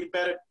needs to get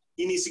better.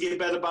 He needs to get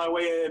better, by the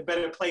way,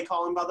 better play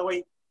calling, by the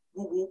way.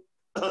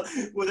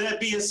 With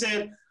that being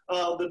said,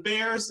 the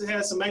Bears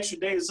had some extra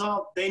days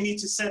off. They need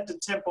to set the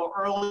tempo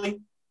early.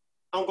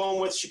 I'm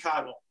going with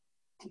Chicago.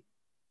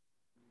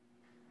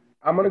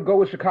 I'm going to go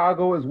with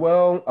Chicago as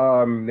well.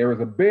 There is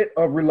a bit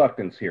of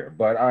reluctance here,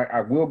 but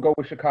I will go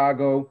with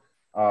Chicago.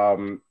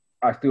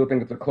 I still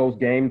think it's a close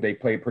game. They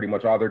played pretty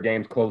much all their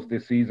games close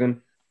this season.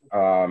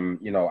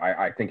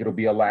 I think it'll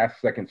be a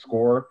last-second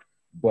score,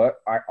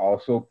 but I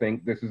also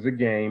think this is a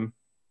game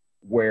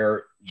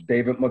where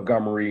David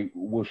Montgomery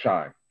will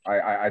shine.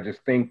 I just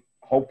think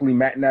hopefully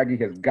Matt Nagy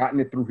has gotten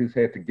it through his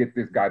head to get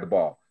this guy the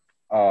ball.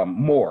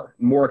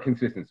 More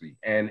consistency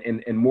and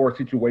in more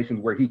situations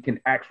where he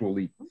can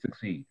actually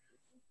succeed,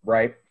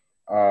 right?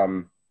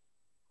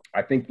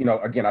 I think,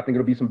 again, I think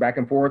it'll be some back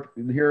and forth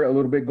here a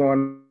little bit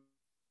going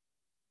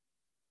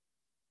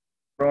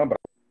on. But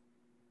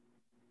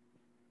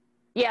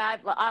yeah,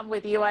 I'm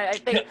with you. I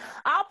think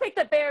I'll pick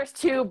the Bears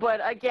too, but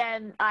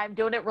again, I'm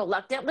doing it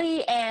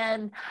reluctantly,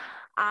 and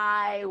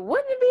I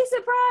wouldn't be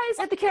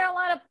surprised if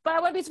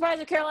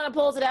Carolina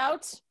pulls it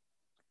out.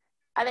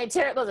 I think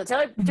Terry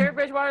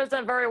Bridgewater has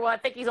done very well. I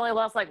think he's only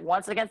lost like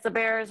once against the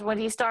Bears when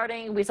he's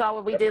starting. We saw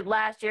what we did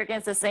last year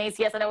against the Saints.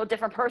 Yes, I know with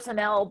different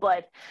personnel,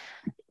 but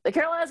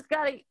Carolina's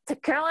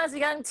a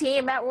young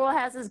team. Matt Rule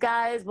has his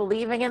guys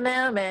believing in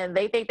them, and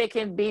they think they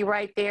can be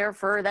right there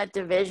for that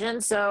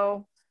division.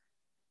 So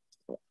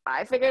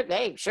I figured,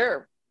 hey,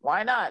 sure,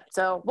 why not?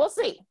 So we'll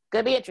see.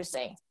 Could be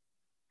interesting.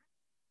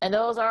 And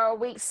those are our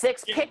week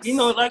 6 picks.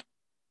 Oh,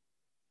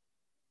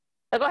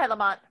 go ahead,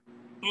 Lamont.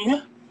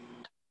 Yeah.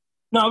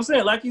 No, I'm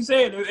saying, like you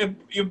said,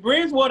 if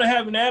Bridgewater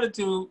have an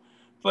attitude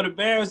for the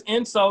Bears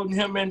insulting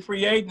him in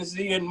free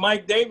agency, and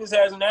Mike Davis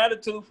has an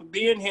attitude for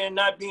being here and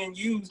not being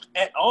used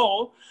at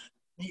all,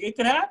 it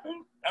could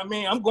happen. I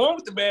mean, I'm going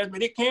with the Bears,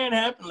 but it can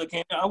happen.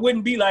 I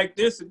wouldn't be like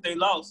this if they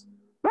lost.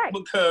 Right.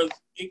 Because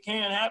it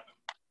can happen.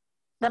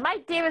 The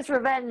Mike Davis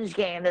revenge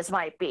game this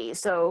might be.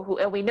 So,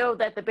 and we know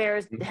that the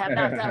Bears have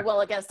not done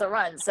well against the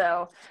run,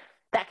 so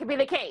that could be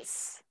the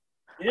case.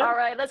 Yeah. All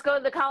right, let's go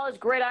to the college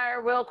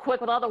gridiron real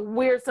quick with all the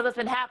weird stuff that's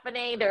been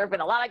happening. There have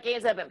been a lot of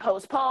games that have been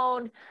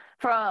postponed,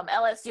 from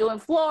LSU in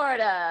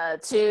Florida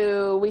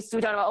to we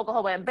talked about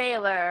Oklahoma and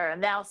Baylor,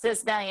 and now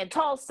Cincinnati and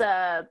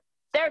Tulsa.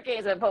 Their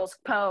games have been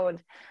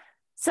postponed.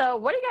 So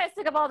what do you guys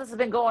think of all this has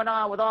been going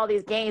on with all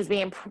these games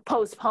being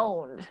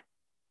postponed?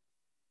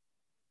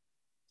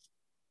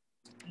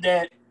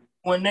 That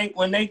when they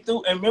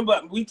threw, and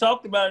remember we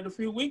talked about it a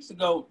few weeks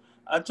ago,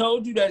 I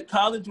told you that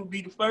college would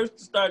be the first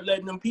to start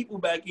letting them people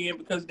back in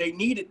because they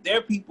needed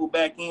their people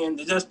back in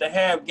just to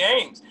have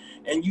games.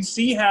 And you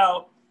see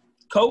how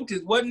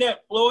coaches, wasn't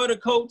that Florida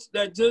coach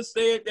that just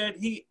said that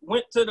he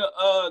went to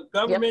the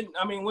government,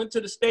 went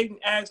to the state and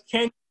asked,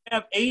 can you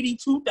have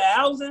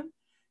 82,000?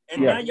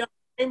 And now your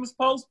game is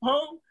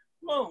postponed?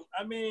 Come on.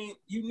 I mean,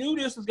 you knew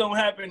this was going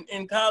to happen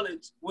in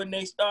college when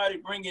they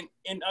started bringing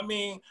in. I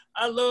mean,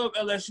 I love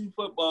LSU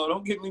football.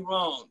 Don't get me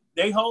wrong.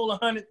 They hold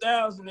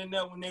 100,000 in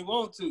there when they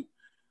want to.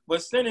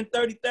 But sending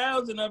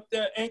 30,000 up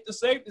there ain't the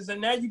safest.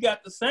 And now you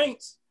got the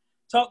Saints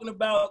talking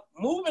about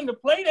moving to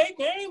play their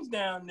games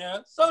down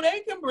there so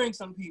they can bring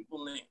some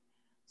people in.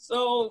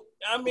 So,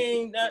 I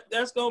mean,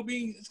 it's gonna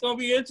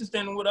be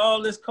interesting with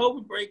all this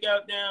COVID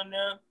breakout down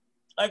there.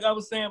 Like I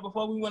was saying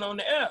before we went on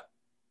the app,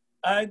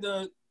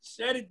 either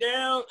shut it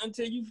down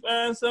until you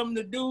find something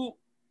to do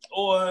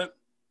or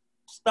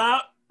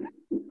stop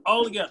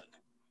altogether.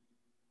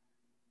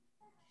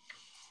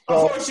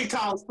 Unfortunately,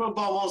 college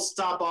football won't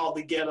stop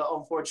altogether,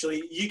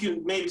 unfortunately. You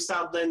can maybe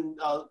stop letting,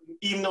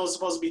 even though it's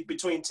supposed to be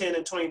between 10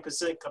 and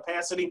 20%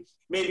 capacity,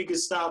 maybe you can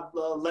stop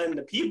letting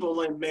the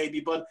people in maybe.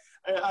 But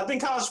I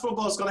think college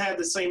football is going to have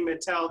the same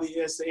mentality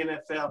as the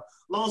NFL. As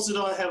long as they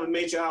don't have a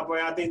major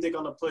outbreak, I think they're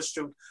going to push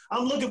through.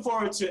 I'm looking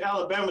forward to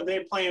Alabama.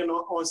 They're playing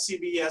on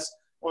CBS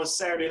on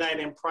Saturday night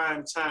in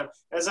prime time.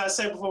 As I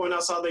said before when I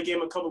saw their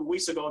game a couple of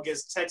weeks ago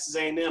against Texas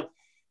A&M,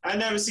 I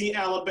never seen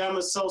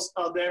Alabama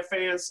their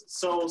fans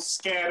so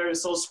scattered,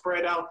 so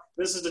spread out.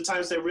 This is the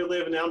times that we're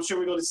living in. I'm sure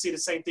we're going to see the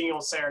same thing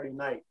on Saturday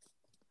night.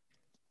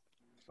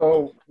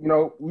 So,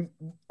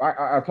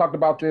 I talked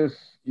about this,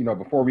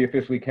 before we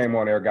officially came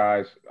on air,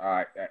 guys.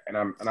 And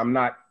I'm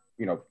not,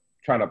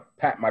 trying to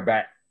pat my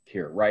back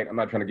here, right? I'm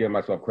not trying to give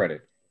myself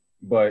credit,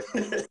 but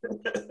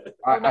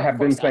I have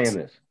been saying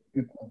this.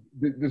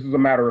 This is a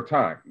matter of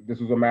time. This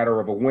is a matter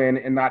of a win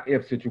and not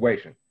if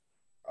situation.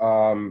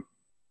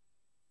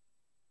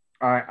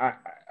 I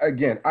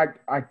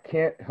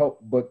can't help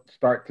but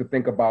start to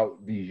think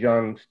about these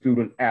young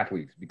student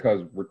athletes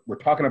because we're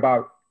talking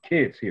about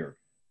kids here.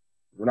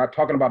 We're not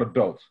talking about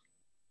adults.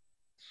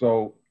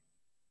 So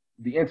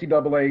the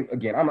NCAA,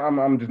 again,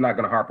 I'm just not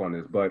going to harp on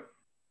this, but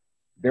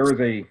there is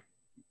a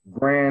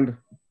grand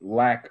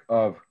lack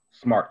of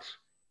smarts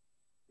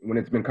when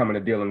it's been coming to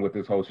dealing with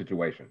this whole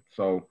situation.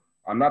 So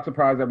I'm not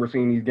surprised that we're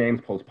seeing these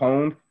games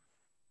postponed.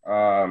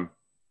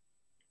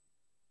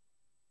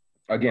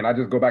 Again, I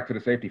just go back to the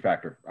safety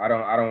factor. I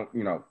don't,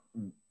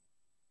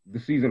 the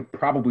season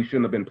probably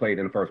shouldn't have been played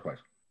in the first place.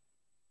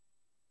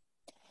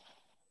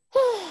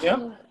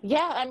 Yeah.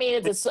 Yeah, I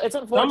mean, it's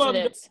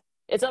unfortunate.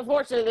 It's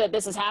unfortunate that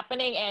this is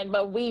happening,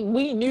 but we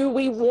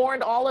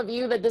warned all of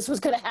you that this was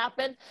going to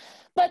happen.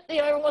 But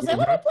everyone said,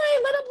 let him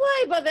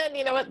play. But then,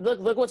 you know what?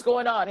 Look what's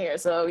going on here.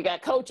 So you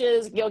got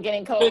coaches,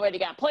 getting COVID. You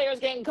got players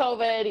getting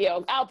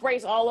COVID.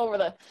 Outbreaks all over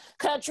the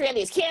country and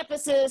these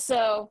campuses.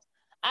 So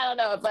I don't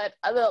know, but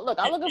look,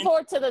 I'm looking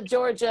forward to the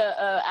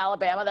Georgia,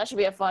 Alabama. That should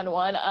be a fun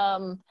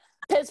one.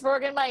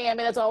 Pittsburgh and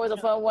Miami, that's always a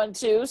fun one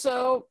too.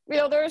 So,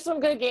 there are some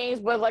good games,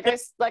 but like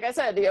I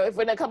said, if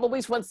in a couple of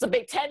weeks, once the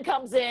Big Ten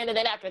comes in, and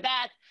then after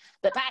that,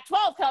 the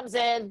Pac-12 comes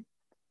in,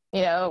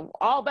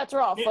 all bets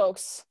are off,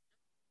 folks.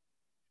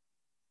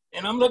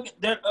 And I'm looking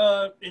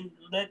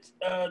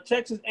at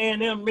Texas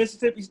A&M,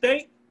 Mississippi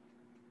State.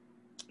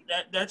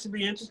 That should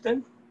be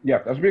interesting.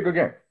 Yeah, that should be a good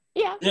game.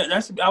 Yeah.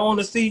 I want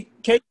to see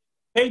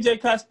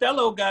KJ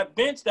Costello got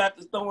benched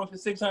after throwing for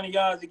 600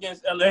 yards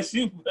against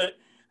LSU, but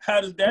how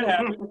does that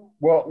happen?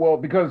 Well,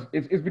 because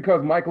it's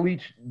because Mike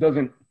Leach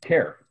doesn't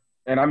care,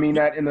 and I mean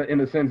that in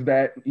the sense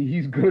that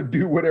he's gonna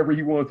do whatever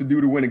he wants to do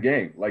to win a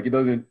game. Like he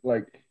doesn't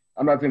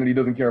I'm not saying that he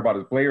doesn't care about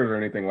his players or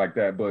anything like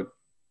that, but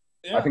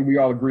yeah. I think we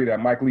all agree that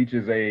Mike Leach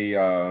is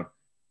a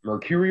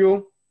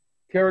mercurial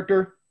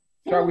character,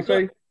 shall we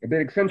say, a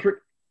bit eccentric.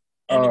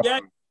 And the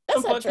guy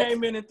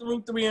came in and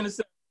threw 3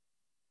 interceptions.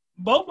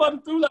 Both of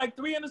them threw like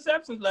 3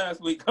 interceptions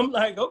last week. I'm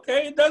like,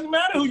 okay, it doesn't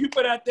matter who you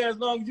put out there as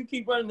long as you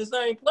keep running the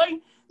same play.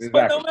 Exactly.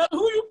 But no matter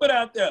who you put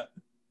out there.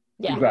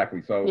 Yeah.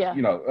 Exactly. So,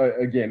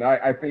 again,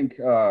 I think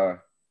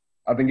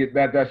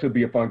that should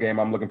be a fun game.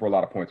 I'm looking for a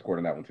lot of points scored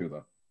in that one too,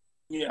 though.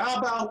 Yeah. How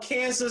about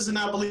Kansas and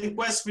I believe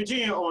West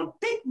Virginia on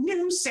Big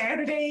News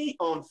Saturday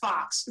on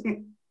Fox?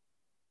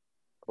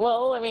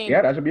 Well, I mean,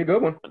 yeah, that should be a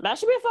good one. That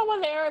should be a fun one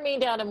there. I mean,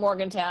 down in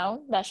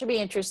Morgantown, that should be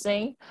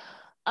interesting.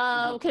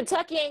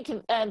 Kentucky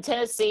and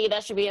Tennessee,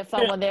 that should be a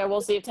fun one there.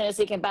 We'll see if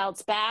Tennessee can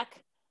bounce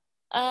back.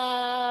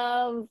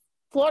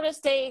 Florida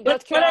State,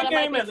 North Carolina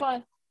might be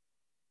fun.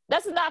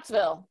 That's in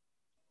Knoxville.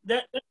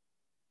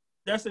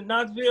 That's in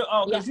Knoxville.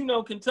 Oh, because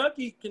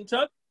Kentucky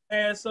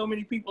has so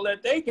many people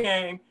at their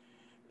game.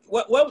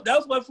 That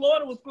was what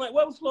Florida was playing.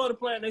 What was Florida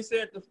playing? They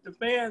said the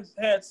fans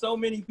had so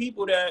many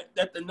people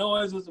that the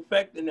noise was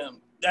affecting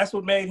them. That's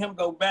what made him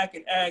go back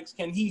and ask,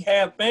 can he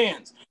have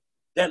fans?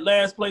 That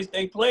last place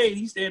they played,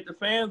 he said the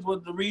fans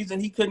was the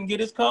reason he couldn't get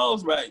his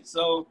calls right.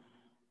 So,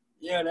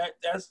 yeah,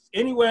 that's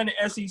anywhere in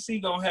the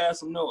SEC gonna have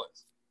some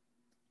noise.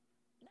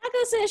 Not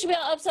gonna say it should be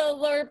on upset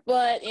alert,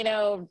 but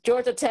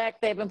Georgia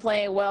Tech, they've been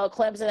playing well.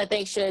 Clemson, I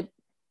think should.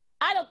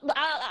 I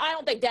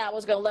don't think that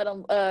was gonna let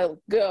them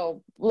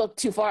go look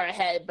too far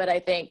ahead, but I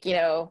think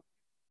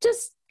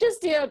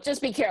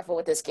just be careful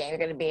with this game. You're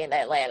gonna be in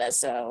Atlanta,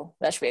 so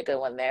that should be a good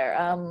one there.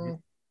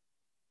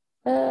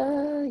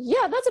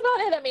 Yeah, that's about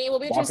it. I mean, we'll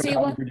be interested to see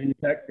what. Virginia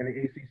Tech and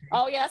the ACC.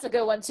 Oh yeah, that's a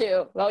good one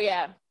too. Oh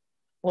yeah,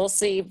 we'll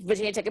see.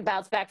 Virginia Tech can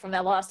bounce back from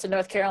that loss to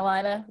North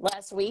Carolina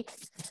last week.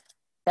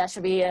 That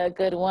should be a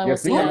good one. Yeah, We'll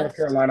see speaking of how. North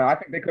Carolina, I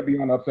think they could be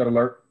on upset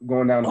alert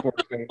going down to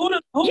Florida State. Yeah,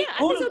 I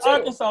Who think does so too.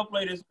 Arkansas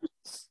play this week?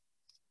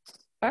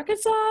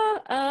 Arkansas.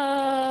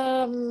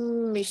 Let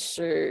me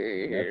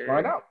see. Let's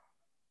find out.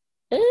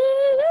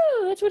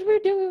 That's what we're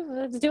doing.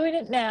 Let's doing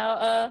it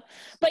now.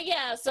 But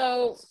yeah,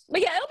 it'll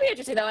be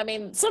interesting though. I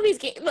mean, some of these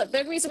games. Look,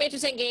 there'll be some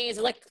interesting games.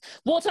 Like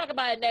we'll talk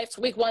about it next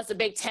week once the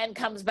Big Ten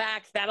comes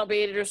back. That'll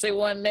be an interesting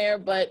one there.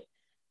 But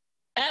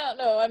I don't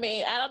know. I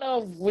mean, I don't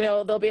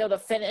know if they'll be able to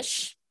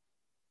finish.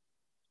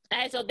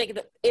 I just don't think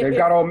They've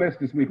got Ole Miss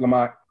this week,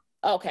 Lamont.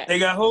 Okay. They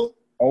got who?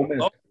 Ole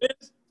Miss. Ole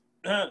Miss?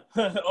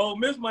 Ole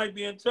Miss might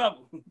be in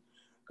trouble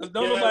because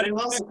nobody. They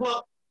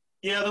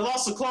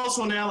lost a close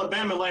one to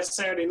Alabama last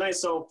Saturday night,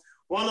 so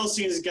one of those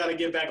teams has got to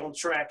get back on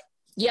track.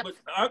 Yep.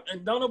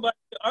 And don't nobody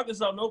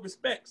Arkansas no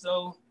respect,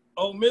 so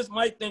Ole Miss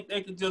might think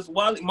they could just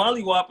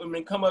mollywop them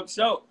and come up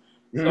short.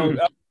 So I'm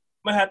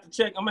gonna have to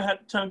check. I'm gonna have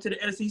to turn to the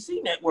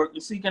SEC network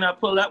and see can I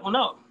pull that one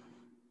off.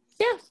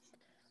 Yeah.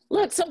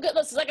 Look,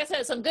 like I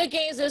said, some good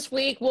games this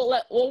week.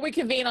 We'll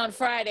reconvene on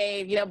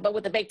Friday, but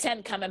with the Big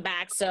Ten coming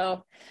back,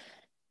 so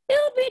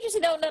it'll be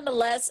interesting though,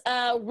 nonetheless.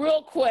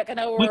 Real quick, I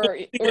know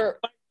we're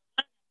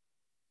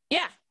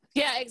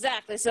yeah,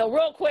 exactly. So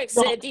real quick,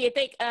 Sid, do you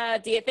think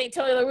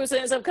Tony La Russa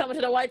ends up coming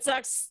to the White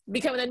Sox,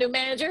 becoming the new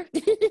manager?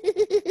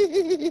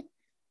 The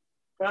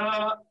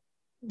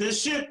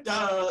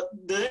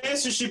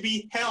answer should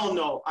be hell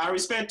no. I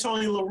respect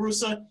Tony La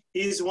Russa.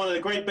 He's one of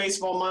the great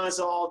baseball minds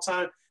of all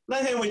time.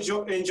 Let him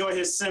enjoy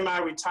his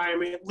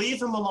semi-retirement.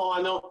 Leave him alone.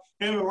 I know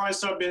him and Ryan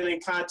have been in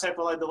contact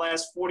for like the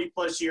last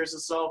 40-plus years or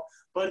so.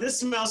 But this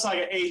smells like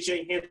an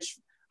A.J. Hinch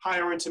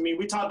hiring to me.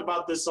 We talked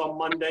about this on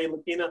Monday,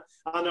 Lakina.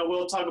 I know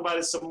we'll talk about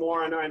it some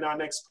more in our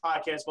next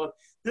podcast. But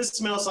this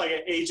smells like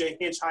an A.J.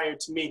 Hinch hire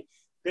to me.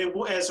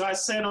 As I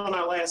said on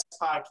our last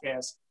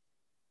podcast,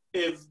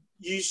 if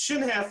you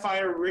shouldn't have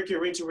fired Ricky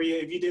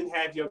Renteria if you didn't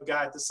have your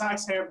guy. The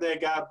Sox have their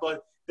guy,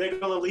 but they're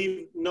going to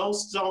leave no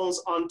stones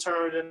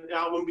unturned, and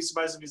I wouldn't be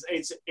surprised if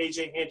it's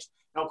A.J. Hinch.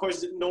 Now, of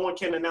course, no one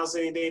can announce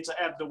anything until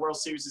after the World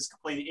Series is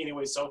completed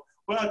anyway, so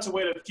we'll have to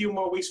wait a few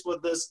more weeks for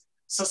this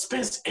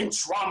suspense and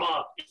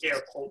drama,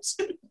 air quotes.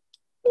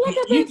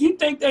 You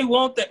think they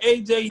want the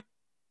A.J.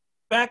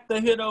 factor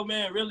here, though,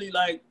 man? Really,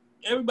 like,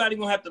 everybody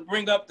going to have to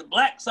bring up the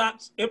Black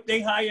Sox if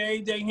they hire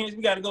A.J. Hinch.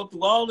 We got to go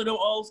through all of the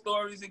old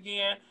stories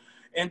again.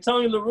 And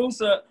Tony La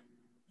Russa,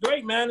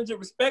 great manager,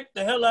 respect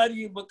the hell out of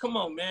you, but come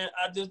on, man.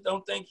 I just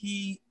don't think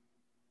he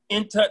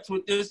in touch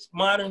with this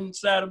modern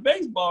side of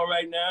baseball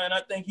right now, and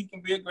I think he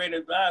can be a great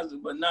advisor,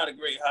 but not a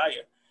great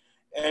hire.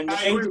 And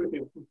I agree with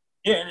you.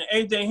 Yeah, and the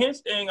A.J. Hinch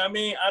thing, I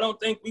mean, I don't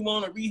think we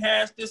want to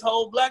rehash this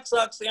whole Black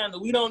Sox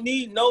scandal. We don't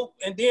need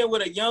and then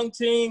with a young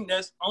team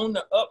that's on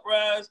the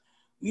uprise,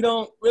 they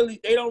don't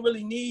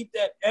really need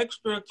that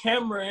extra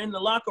camera in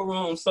the locker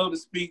room, so to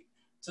speak,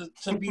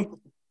 to be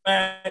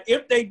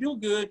if they do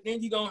good, then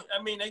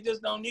they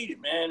just don't need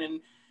it, man. And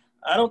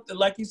I don't,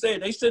 like you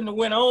said, they shouldn't have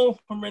went on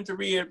from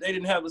Renteria if they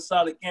didn't have a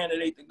solid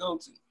candidate to go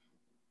to.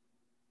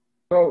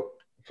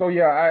 So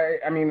yeah,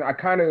 I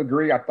kind of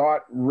agree. I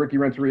thought Ricky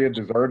Renteria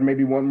deserved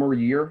maybe one more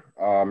year.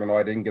 I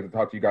didn't get to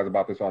talk to you guys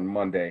about this on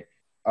Monday.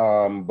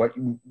 But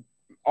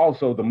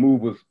also the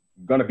move was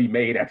going to be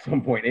made at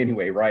some point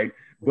anyway, right?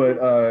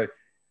 But,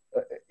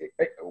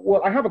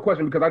 well, I have a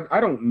question because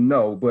I don't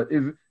know, but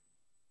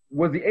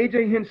was the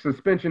A.J. Hinch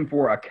suspension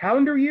for a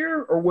calendar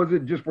year or was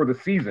it just for the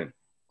season?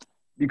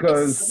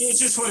 Because it's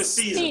just for the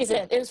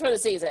season. It was for the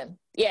season.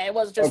 Yeah, it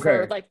wasn't just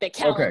for like the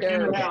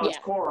calendar.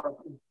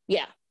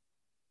 Yeah.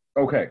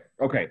 Okay.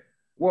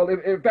 Well,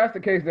 if that's the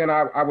case, then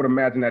I would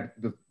imagine that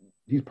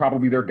he's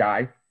probably their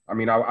guy. I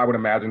mean, I would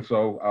imagine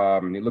so.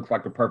 He looks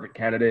like the perfect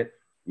candidate.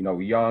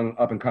 Young,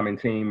 up-and-coming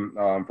team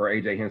for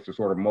A.J. Hinch to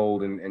sort of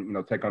mold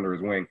and take under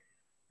his wing.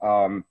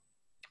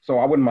 So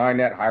I wouldn't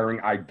mind that hiring,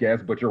 I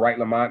guess. But you're right,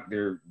 Lamont.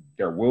 There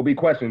will be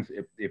questions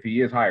if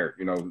he is hired.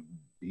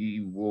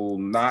 He will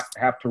not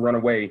have to run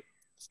away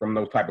from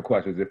those type of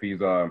questions if he's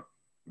the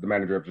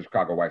manager of the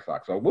Chicago White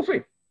Sox. So we'll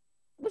see.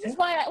 Which is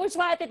why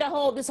I think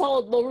this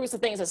whole La Russa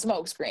thing is a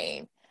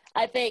smokescreen.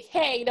 I think,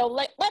 hey,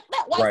 let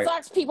White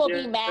Sox people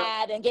be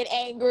mad and get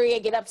angry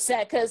and get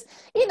upset because,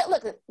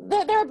 look,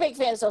 they're a big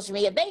fan of social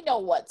media. They know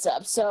what's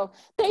up. So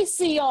they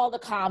see all the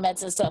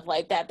comments and stuff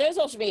like that. Their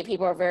social media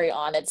people are very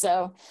on it.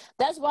 So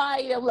that's why,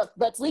 look,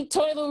 let's leak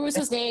Tony La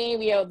Russa's name,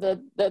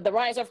 the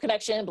Rise of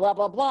connection, blah,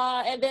 blah,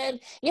 blah. And then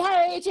you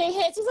hire A.J.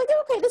 Hinch. He's like,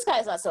 okay, this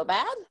guy's not so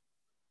bad.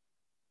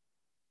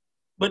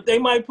 But they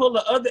might pull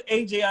the other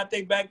AJ out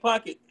their back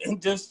pocket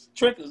and just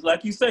trick us.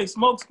 Like you say,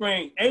 smoke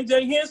screen.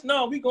 AJ Hinch,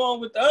 no, we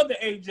going with the other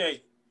AJ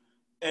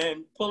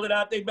and pull it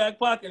out their back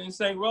pocket and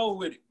say, roll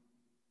with it.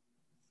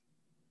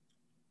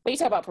 What are you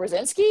talking about,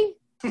 Brzezinski?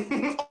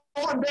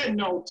 On that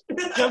note.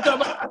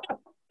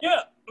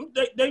 Yeah.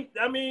 They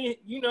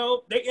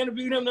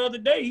interviewed him the other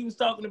day. He was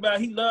talking about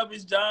he loved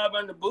his job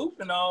in the booth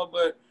and all,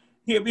 but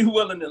he'll be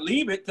willing to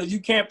leave it because you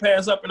can't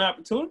pass up an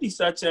opportunity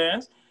such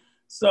as.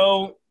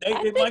 So,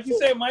 like you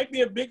said, it might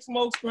be a big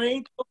smoke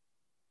screen.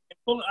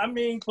 Pull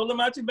them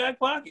out your back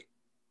pocket.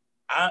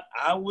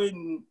 I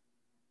wouldn't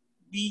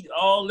be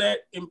all that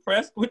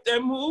impressed with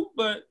that move,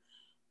 but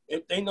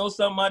if they know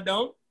something I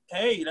don't,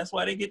 hey, that's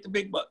why they get the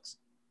big bucks.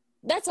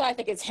 That's why I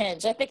think it's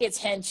Hinch. I think it's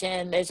Hinch,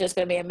 and it's just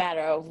going to be a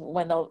matter of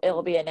when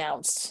it'll be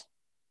announced.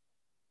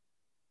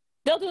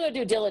 They'll do their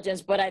due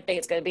diligence, but I think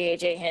it's going to be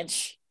AJ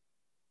Hinch.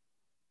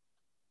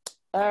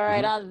 All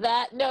right, on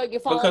that note, you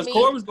follow me. Because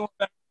Core was going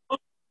back.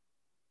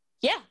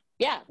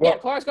 Yeah.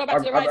 Core's going back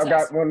to the White Sox. I've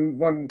got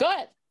one. Go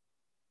ahead.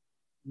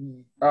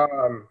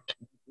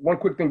 One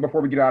quick thing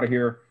before we get out of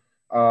here.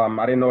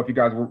 I didn't know if you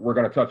guys were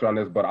going to touch on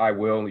this, but I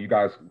will. You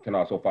guys can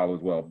also follow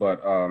as well.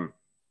 But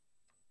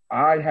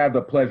I had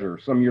the pleasure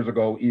some years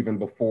ago, even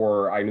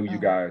before I knew you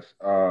guys,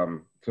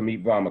 to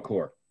meet Vaughn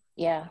McClure.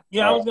 Yeah.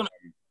 Yeah, I was going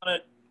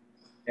to.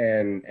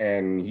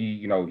 And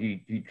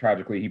he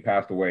tragically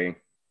passed away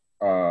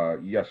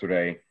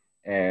yesterday,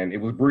 and it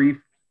was brief.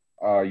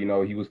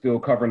 He was still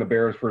covering the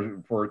Bears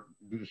for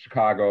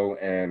Chicago,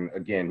 and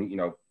again,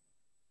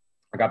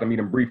 I got to meet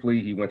him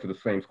briefly. He went to the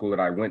same school that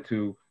I went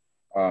to,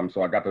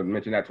 so I got to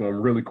mention that to him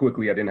really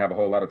quickly. I didn't have a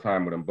whole lot of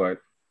time with him, but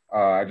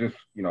I just,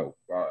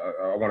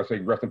 I want to say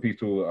rest in peace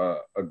to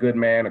a good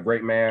man, a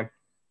great man,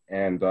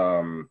 and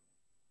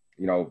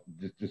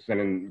just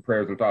sending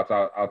prayers and thoughts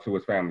out to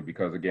his family,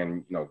 because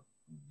again, the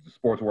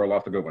sports world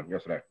lost a good one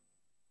yesterday.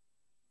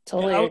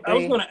 Totally. I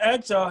was going to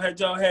ask y'all, had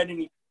y'all had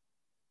any?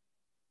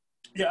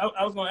 Yeah,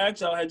 I was going to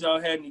ask y'all, had y'all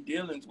had any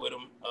dealings with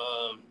him?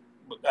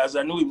 Because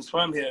I knew he was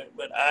from here,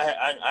 but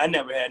I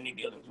never had any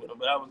dealings with him.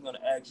 But I was going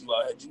to ask you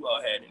all, had you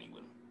all had any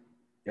with him?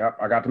 Yep,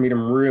 I got to meet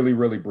him really,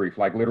 really brief,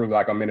 like literally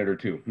like a minute or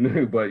two.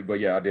 but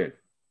yeah, I did.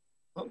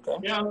 Okay.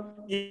 Yeah,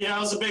 I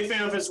was a big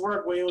fan of his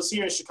work when he was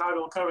here in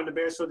Chicago covering the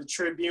Bears for the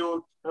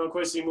Tribune. And of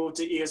course, he moved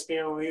to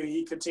ESPN where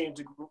he continued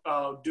to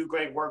do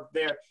great work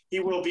there. He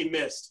will be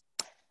missed.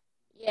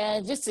 Yeah,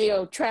 just,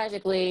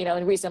 tragically,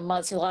 in recent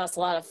months, he lost a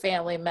lot of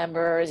family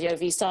members.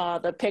 If you saw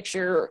the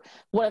picture,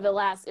 one of the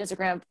last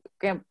Instagram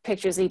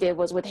pictures he did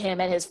was with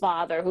him and his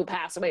father, who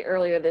passed away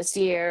earlier this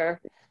year.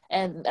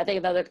 And I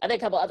think a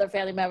couple other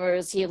family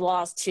members he had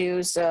lost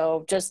too.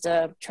 So just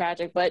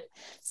tragic. But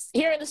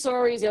hearing the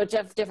stories,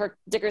 Jeff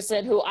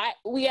Dickerson, who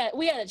we had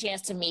a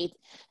chance to meet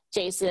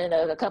Jason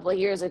a couple of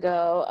years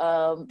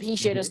ago. He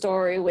shared a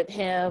story with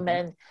him,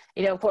 and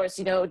of course,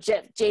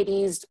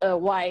 JD's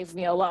wife,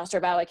 lost her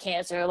battle with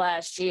cancer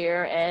last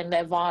year, and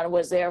that Vaughn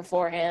was there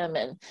for him.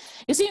 And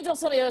you see, some of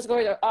the other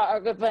stories,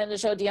 our good friend of the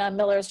show, Deion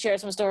Miller, shared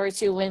some stories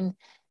too when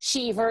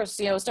she first,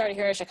 started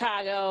here in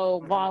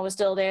Chicago. Vaughn was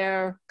still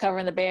there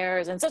covering the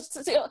Bears, and so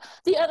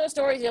the other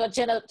stories,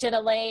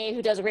 Jenna Lane,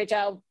 who does a great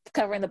job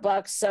covering the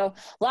Bucks. So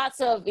lots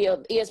of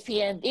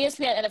ESPN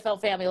NFL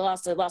family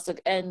lost,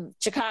 and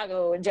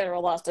Chicago in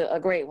general lost a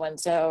great one.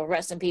 So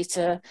rest in peace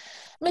to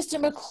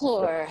Mr.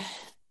 McClure.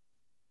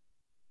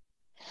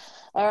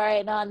 All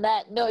right, and on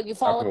that note, you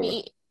follow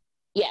me.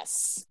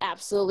 Yes,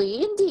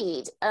 absolutely,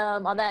 indeed.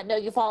 On that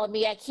note, you follow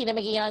me at Keena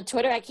McGee on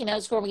Twitter, at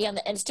Keena_McGee on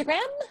the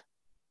Instagram.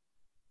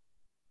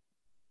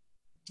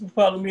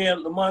 Follow me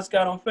at Lamont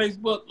Scott on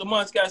Facebook,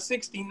 Lamont Scott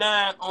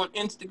 69 on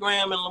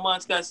Instagram, and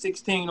Lamont Scott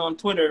 16 on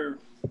Twitter.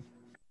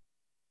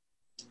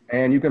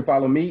 And you can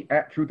follow me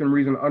at Truth and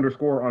Reason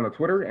 _ on the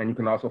Twitter, and you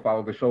can also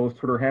follow the show's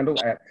Twitter handle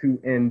at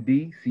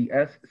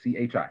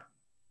 2NDCSCHI.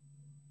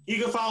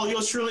 You can follow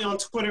yours truly on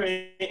Twitter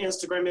and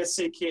Instagram at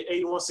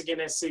SidKid80. Once again,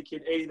 that's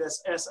SidKid80.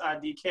 That's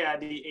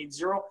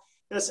SIDKID80.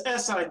 That's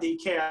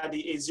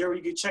SIDKID80.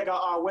 You can check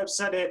out our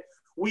website at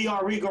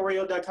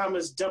weareregalradio.com.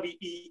 It's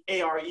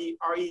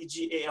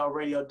WEAREREGAL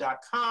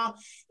radio.com.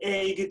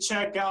 And you can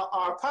check out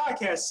our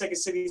podcast, Second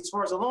City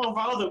Sports, along with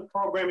our other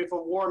programming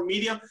from War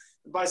Media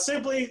by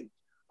simply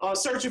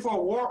searching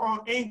for War on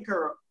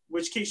Anchor,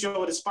 which kicks you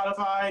over to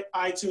Spotify,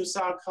 iTunes,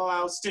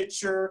 SoundCloud,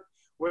 Stitcher,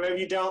 wherever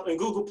you and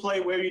Google Play,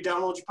 wherever you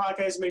download your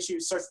podcast. Make sure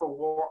you search for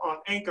War on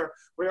Anchor.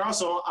 We're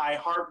also on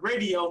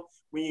iHeartRadio.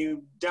 When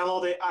you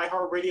download the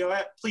iHeartRadio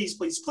app, please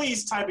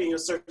type in your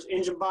search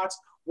engine box,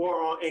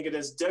 War on Anchor.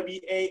 That's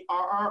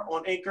WARR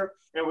on Anchor.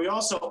 And we're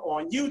also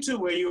on YouTube,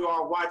 where you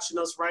are watching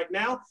us right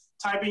now.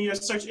 Type in your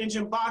search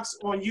engine box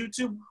on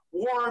YouTube,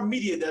 War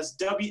Media. That's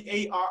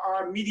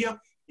WARR Media.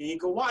 And you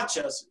can watch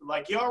us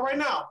like you are right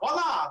now.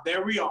 Voila,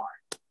 there we are.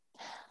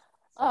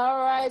 All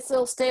right,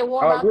 so stay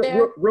warm out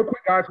there. Real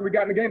quick, guys, who we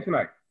got in the game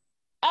tonight?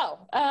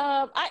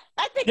 I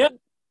think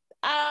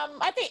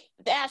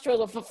the Astros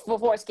will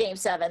force Game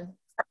 7.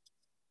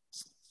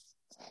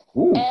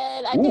 Ooh,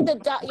 and I think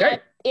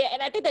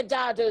and I think the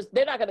Dodgers,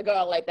 they're not going to go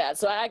out like that.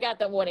 So I got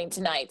them winning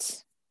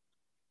tonight.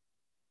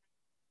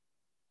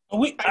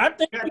 I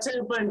think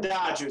Tampa and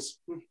Dodgers.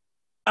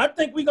 I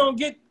think we're going to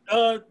get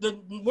the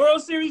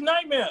World Series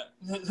nightmare.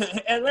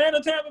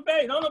 Atlanta, Tampa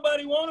Bay. Don't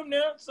nobody want them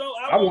there. So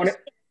I want it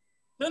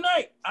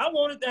tonight. I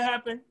want it to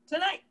happen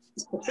tonight.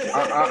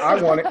 I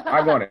want it.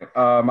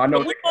 I know.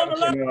 We want to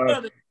love each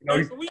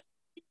other. So we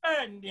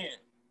fighting then.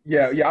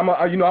 Yeah.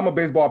 I'm a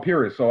baseball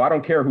purist, so I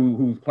don't care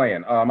who's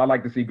playing. I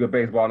like to see good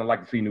baseball, and I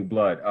like to see new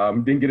blood.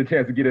 Didn't get a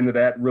chance to get into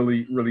that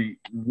really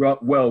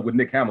well with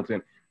Nick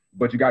Hamilton,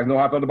 but you guys know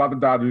how I felt about the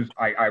Dodgers.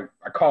 I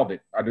called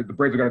it. The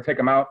Braves are going to take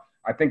them out.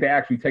 I think they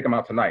actually take them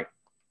out tonight.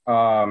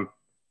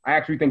 I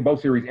actually think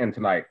both series end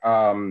tonight.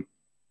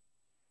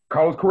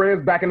 Carlos Correa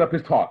is backing up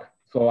his talk,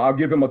 so I'll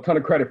give him a ton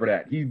of credit for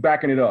that. He's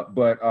backing it up,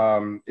 but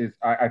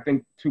I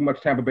think too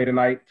much Tampa Bay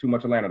tonight, too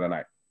much Atlanta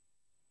tonight.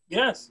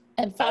 Yes,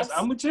 and Fox,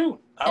 I'm with you.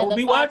 I will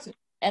be watching.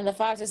 And the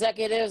Fox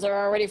executives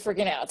are already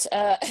freaking out.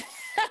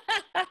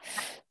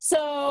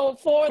 So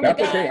for the That's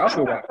guys, okay. I'll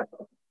still watch.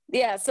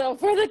 yeah. So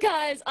for the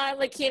guys, I'm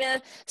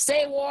Lakina.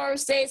 Stay warm,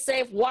 stay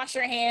safe, wash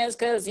your hands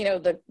because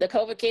the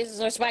COVID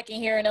cases are spiking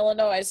here in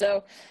Illinois.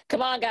 So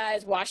come on,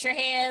 guys, wash your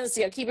hands.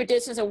 Keep your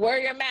distance and wear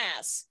your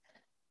mask.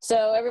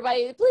 So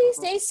everybody, please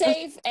stay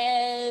safe,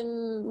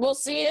 and we'll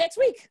see you next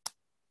week.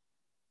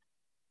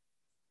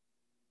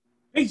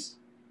 Peace.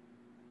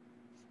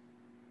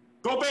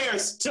 Go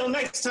Bears. Till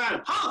next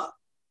time. Holla.